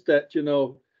issue is that, you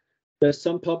know, there's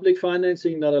some public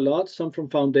financing, not a lot, some from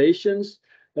foundations.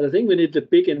 But I think we need the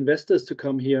big investors to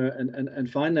come here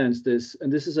and finance this.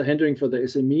 And this is a hindering for the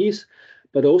SMEs,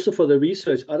 but also for the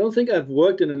research. I don't think I've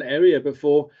worked in an area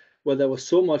before where there was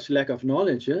so much lack of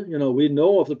knowledge. Yeah? You know, we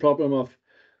know of the problem of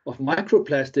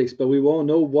microplastics, but we won't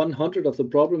know 100 of the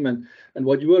problem. And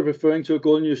what you are referring to,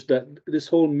 Gulnius, that this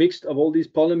whole mix of all these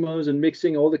polymers and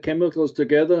mixing all the chemicals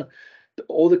together,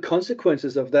 all the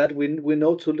consequences of that, we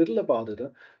know too little about it. Huh?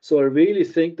 So I really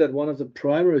think that one of the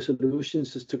primary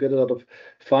solutions is to get a lot of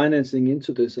financing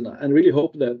into this, and really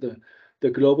hope that the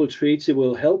global treaty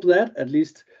will help that, at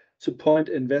least to point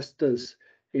investors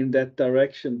in that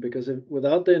direction, because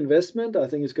without the investment, I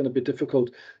think it's going to be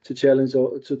difficult to challenge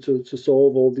or to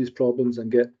solve all these problems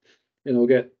and get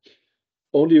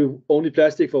only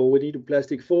plastic for what we need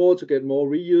plastic for, to get more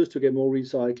reuse, to get more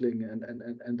recycling,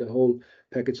 and the whole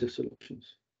package of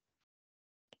solutions.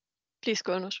 Please,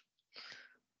 Gulnius.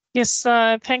 Yes,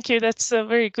 thank you. That's a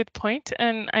very good point.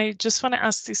 And I just want to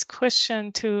ask this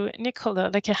question to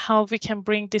Nicola, like how we can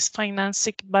bring this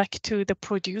financing back to the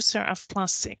producer of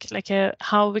plastic, like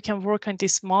how we can work on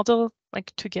this model,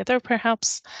 like together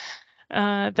perhaps,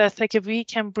 that like if we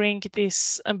can bring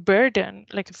this burden,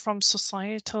 like from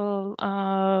societal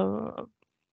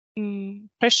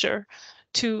pressure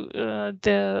to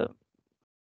the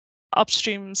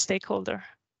upstream stakeholder.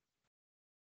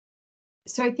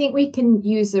 So I think we can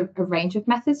use a range of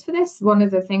methods for this. One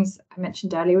of the things I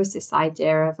mentioned earlier was this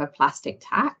idea of a plastic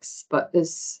tax, but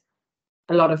there's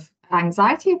a lot of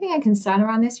anxiety, I think, and concern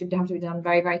around this. It would have to be done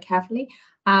very, very carefully.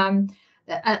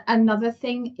 Another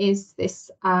thing is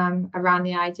this around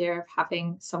the idea of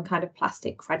having some kind of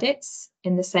plastic credits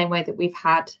in the same way that we've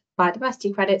had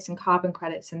biodiversity credits and carbon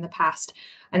credits in the past.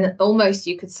 And almost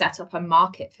you could set up a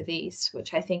market for these,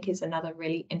 which I think is another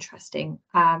really interesting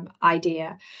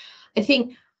idea. I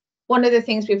think one of the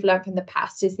things we've learned from the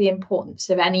past is the importance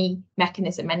of any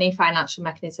mechanism, any financial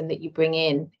mechanism that you bring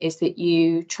in, is that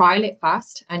you trial it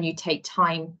first and you take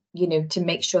time, you know, to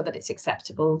make sure that it's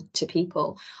acceptable to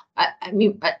people. I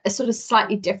mean, a sort of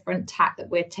slightly different tack that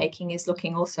we're taking is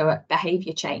looking also at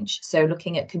behavior change. So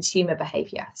looking at consumer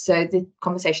behavior. So the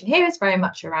conversation here is very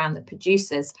much around the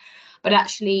producers, but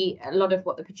actually a lot of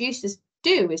what the producers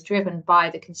do is driven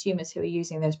by the consumers who are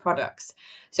using those products.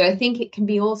 So I think it can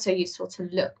be also useful to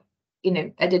look, you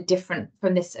know, at a different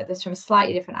from a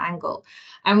slightly different angle.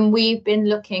 And we've been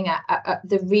looking at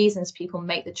the reasons people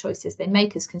make the choices they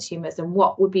make as consumers and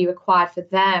what would be required for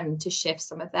them to shift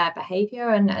some of their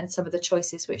behavior and some of the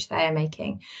choices which they are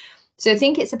making. So I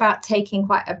think it's about taking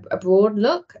quite a broad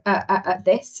look at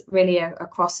this really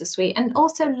across the suite, and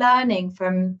also learning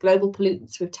from global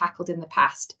pollutants we've tackled in the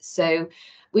past. So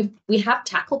we have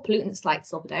tackled pollutants like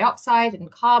sulfur dioxide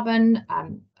and carbon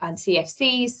and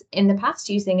CFCs in the past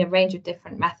using a range of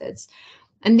different methods.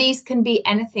 And these can be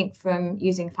anything from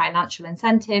using financial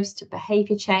incentives to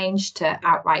behavior change to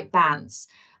outright bans.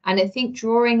 And I think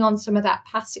drawing on some of that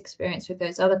past experience with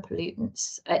those other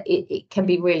pollutants, it can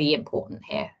be really important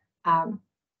here.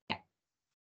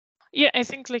 Yeah, I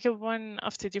think like one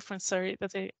of the different, sorry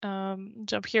that I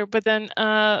jump here, but then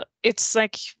it's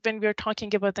like when we're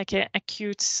talking about like an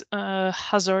acute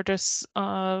hazardous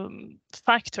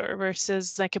factor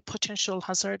versus like a potential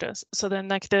hazardous. So then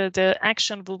like the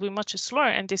action will be much slower,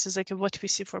 and this is like what we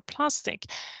see for plastic.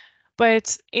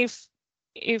 But if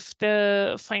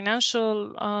the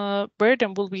financial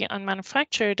burden will be on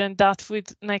manufactured, and that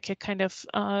would like a kind of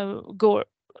go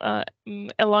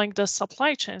along the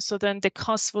supply chain. So then the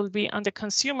cost will be on the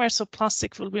consumer. So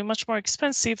plastic will be much more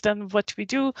expensive than what we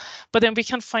do, but then we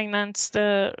can finance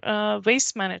the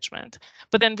waste management.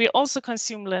 But then we also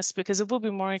consume less because it will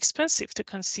be more expensive to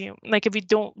consume. Like if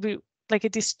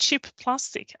like this cheap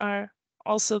plastic are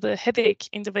also the headache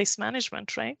in the waste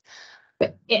management, right?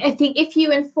 But I think if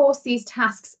you enforce these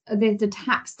tasks, the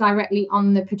tax directly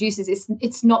on the producers,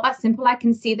 it's not that simple. I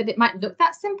can see that it might look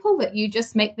that simple, that you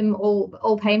just make them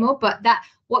all pay more, but that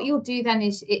what you'll do then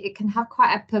is it can have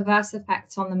quite a perverse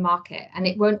effect on the market, and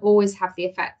it won't always have the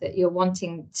effect that you're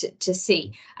wanting to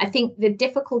see. I think the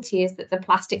difficulty is that the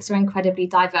plastics are incredibly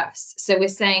diverse. So we're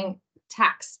saying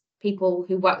tax people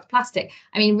who work with plastic.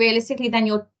 I mean, realistically, then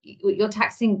you're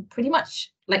taxing pretty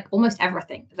much like almost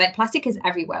everything. Like plastic is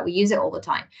everywhere. We use it all the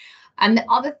time. And the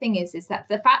other thing is that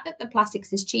the fact that the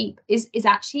plastics is cheap is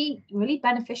actually really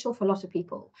beneficial for a lot of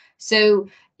people. So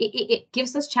it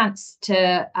gives us chance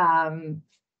to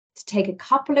take a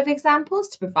couple of examples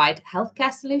to provide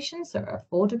healthcare solutions that are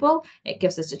affordable. It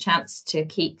gives us a chance to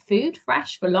keep food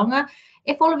fresh for longer.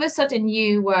 If all of a sudden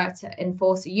you were to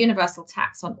enforce a universal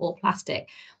tax on all plastic,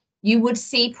 you would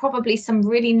see probably some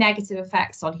really negative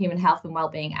effects on human health and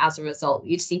well-being as a result.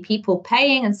 You'd see people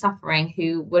paying and suffering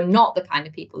who were not the kind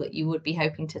of people that you would be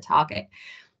hoping to target.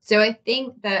 So I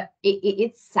think that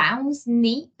it sounds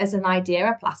neat as an idea,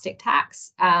 a plastic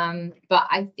tax, but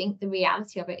I think the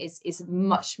reality of it is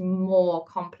much more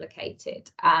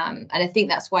complicated. And I think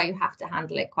that's why you have to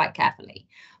handle it quite carefully.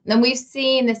 And we've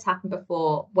seen this happen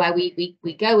before, where we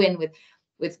go in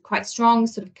with quite strong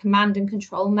sort of command and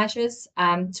control measures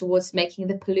towards making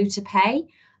the polluter pay.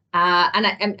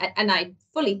 And I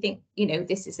fully think, you know,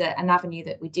 this is an avenue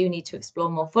that we do need to explore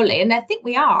more fully. And I think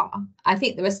we are. I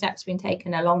think there are steps being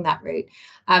taken along that route.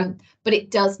 But it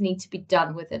does need to be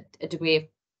done with a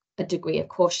degree of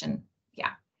caution.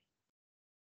 Yeah.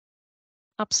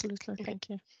 Absolutely. Thank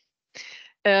you.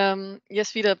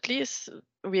 Yes, Vida, please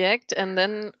react. And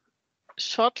then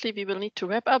shortly we will need to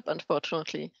wrap up,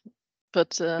 unfortunately.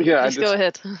 But yeah, please go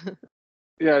ahead.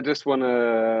 Yeah, I just want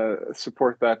to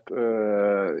support that,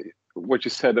 what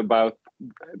you said about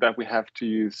that we have to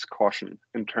use caution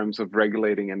in terms of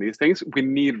regulating and these things. We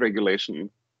need regulation.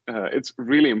 It's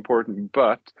really important,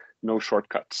 but no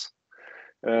shortcuts.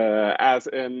 As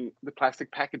in the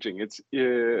plastic packaging, it's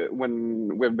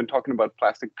when we've been talking about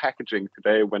plastic packaging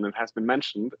today, when it has been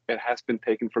mentioned, it has been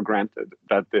taken for granted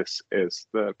that this is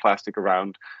the plastic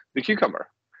around the cucumber.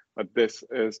 But this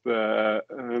is the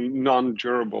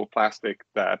non-durable plastic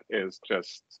that is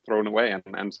just thrown away and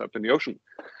ends up in the ocean.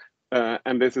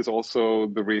 And this is also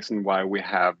the reason why we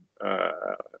have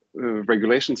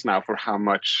regulations now for how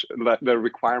much the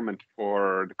requirement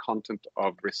for the content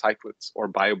of recyclates or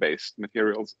bio-based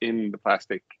materials in the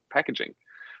plastic packaging.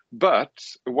 But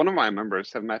one of my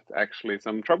members have met actually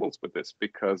some troubles with this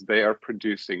because they are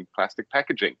producing plastic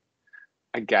packaging,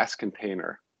 a gas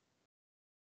container,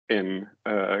 in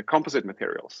composite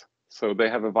materials. So they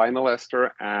have a vinyl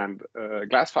ester and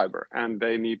glass fiber, and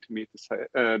they need to meet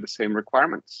the same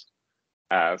requirements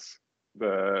as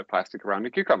the plastic around the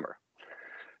cucumber.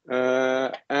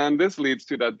 And this leads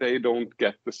to that they don't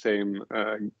get the same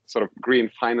sort of green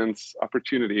finance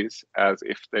opportunities as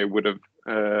if they would have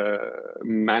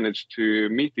managed to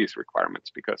meet these requirements,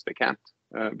 because they can't,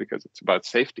 because it's about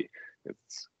safety.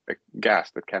 It's a gas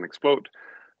that can explode.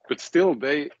 But still,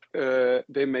 they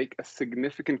make a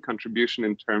significant contribution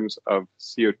in terms of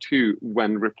CO2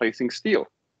 when replacing steel,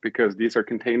 because these are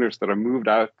containers that are moved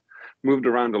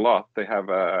around a lot. They have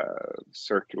a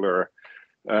circular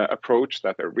approach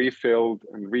that they're refilled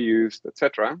and reused,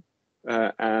 etc.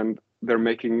 And they're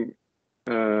making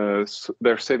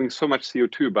they're saving so much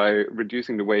CO2 by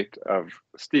reducing the weight of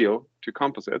steel to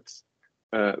composites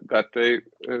that they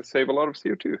save a lot of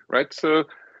CO2, right? So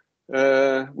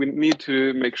we need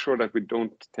to make sure that we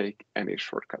don't take any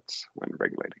shortcuts when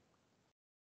regulating.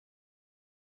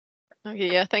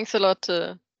 Okay, yeah, thanks a lot,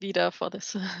 Vida, for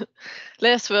this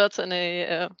last words. And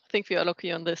I think we all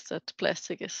agree on this, that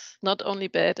plastic is not only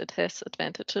bad, it has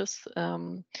advantages,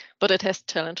 but it has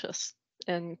challenges.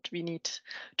 And we need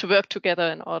to work together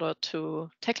in order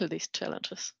to tackle these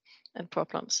challenges and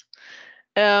problems.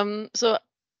 So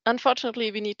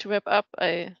unfortunately, we need to wrap up.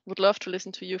 I would love to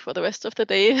listen to you for the rest of the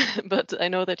day, but I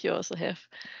know that you also have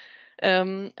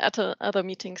other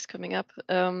meetings coming up.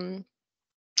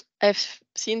 I've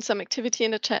seen some activity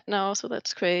in the chat now, so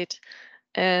that's great.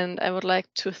 And I would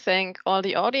like to thank all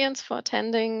the audience for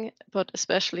attending, but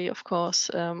especially, of course,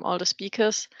 all the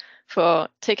speakers for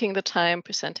taking the time,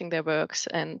 presenting their works,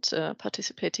 and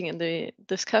participating in the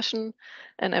discussion.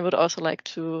 And I would also like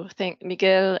to thank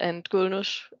Miguel and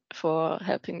Gulnush for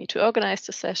helping me to organize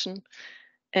the session.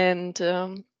 And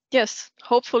yes,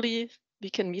 hopefully we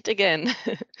can meet again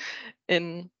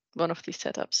in one of these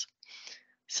setups.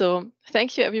 So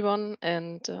thank you, everyone,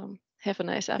 and have a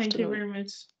nice afternoon. Thank you very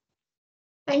much.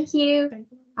 Thank you. Thank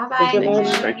you Bye-bye. very much.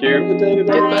 Thank you. Good day,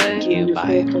 everybody. Goodbye. Thank you.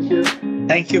 Bye. Thank you.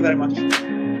 Thank you very much.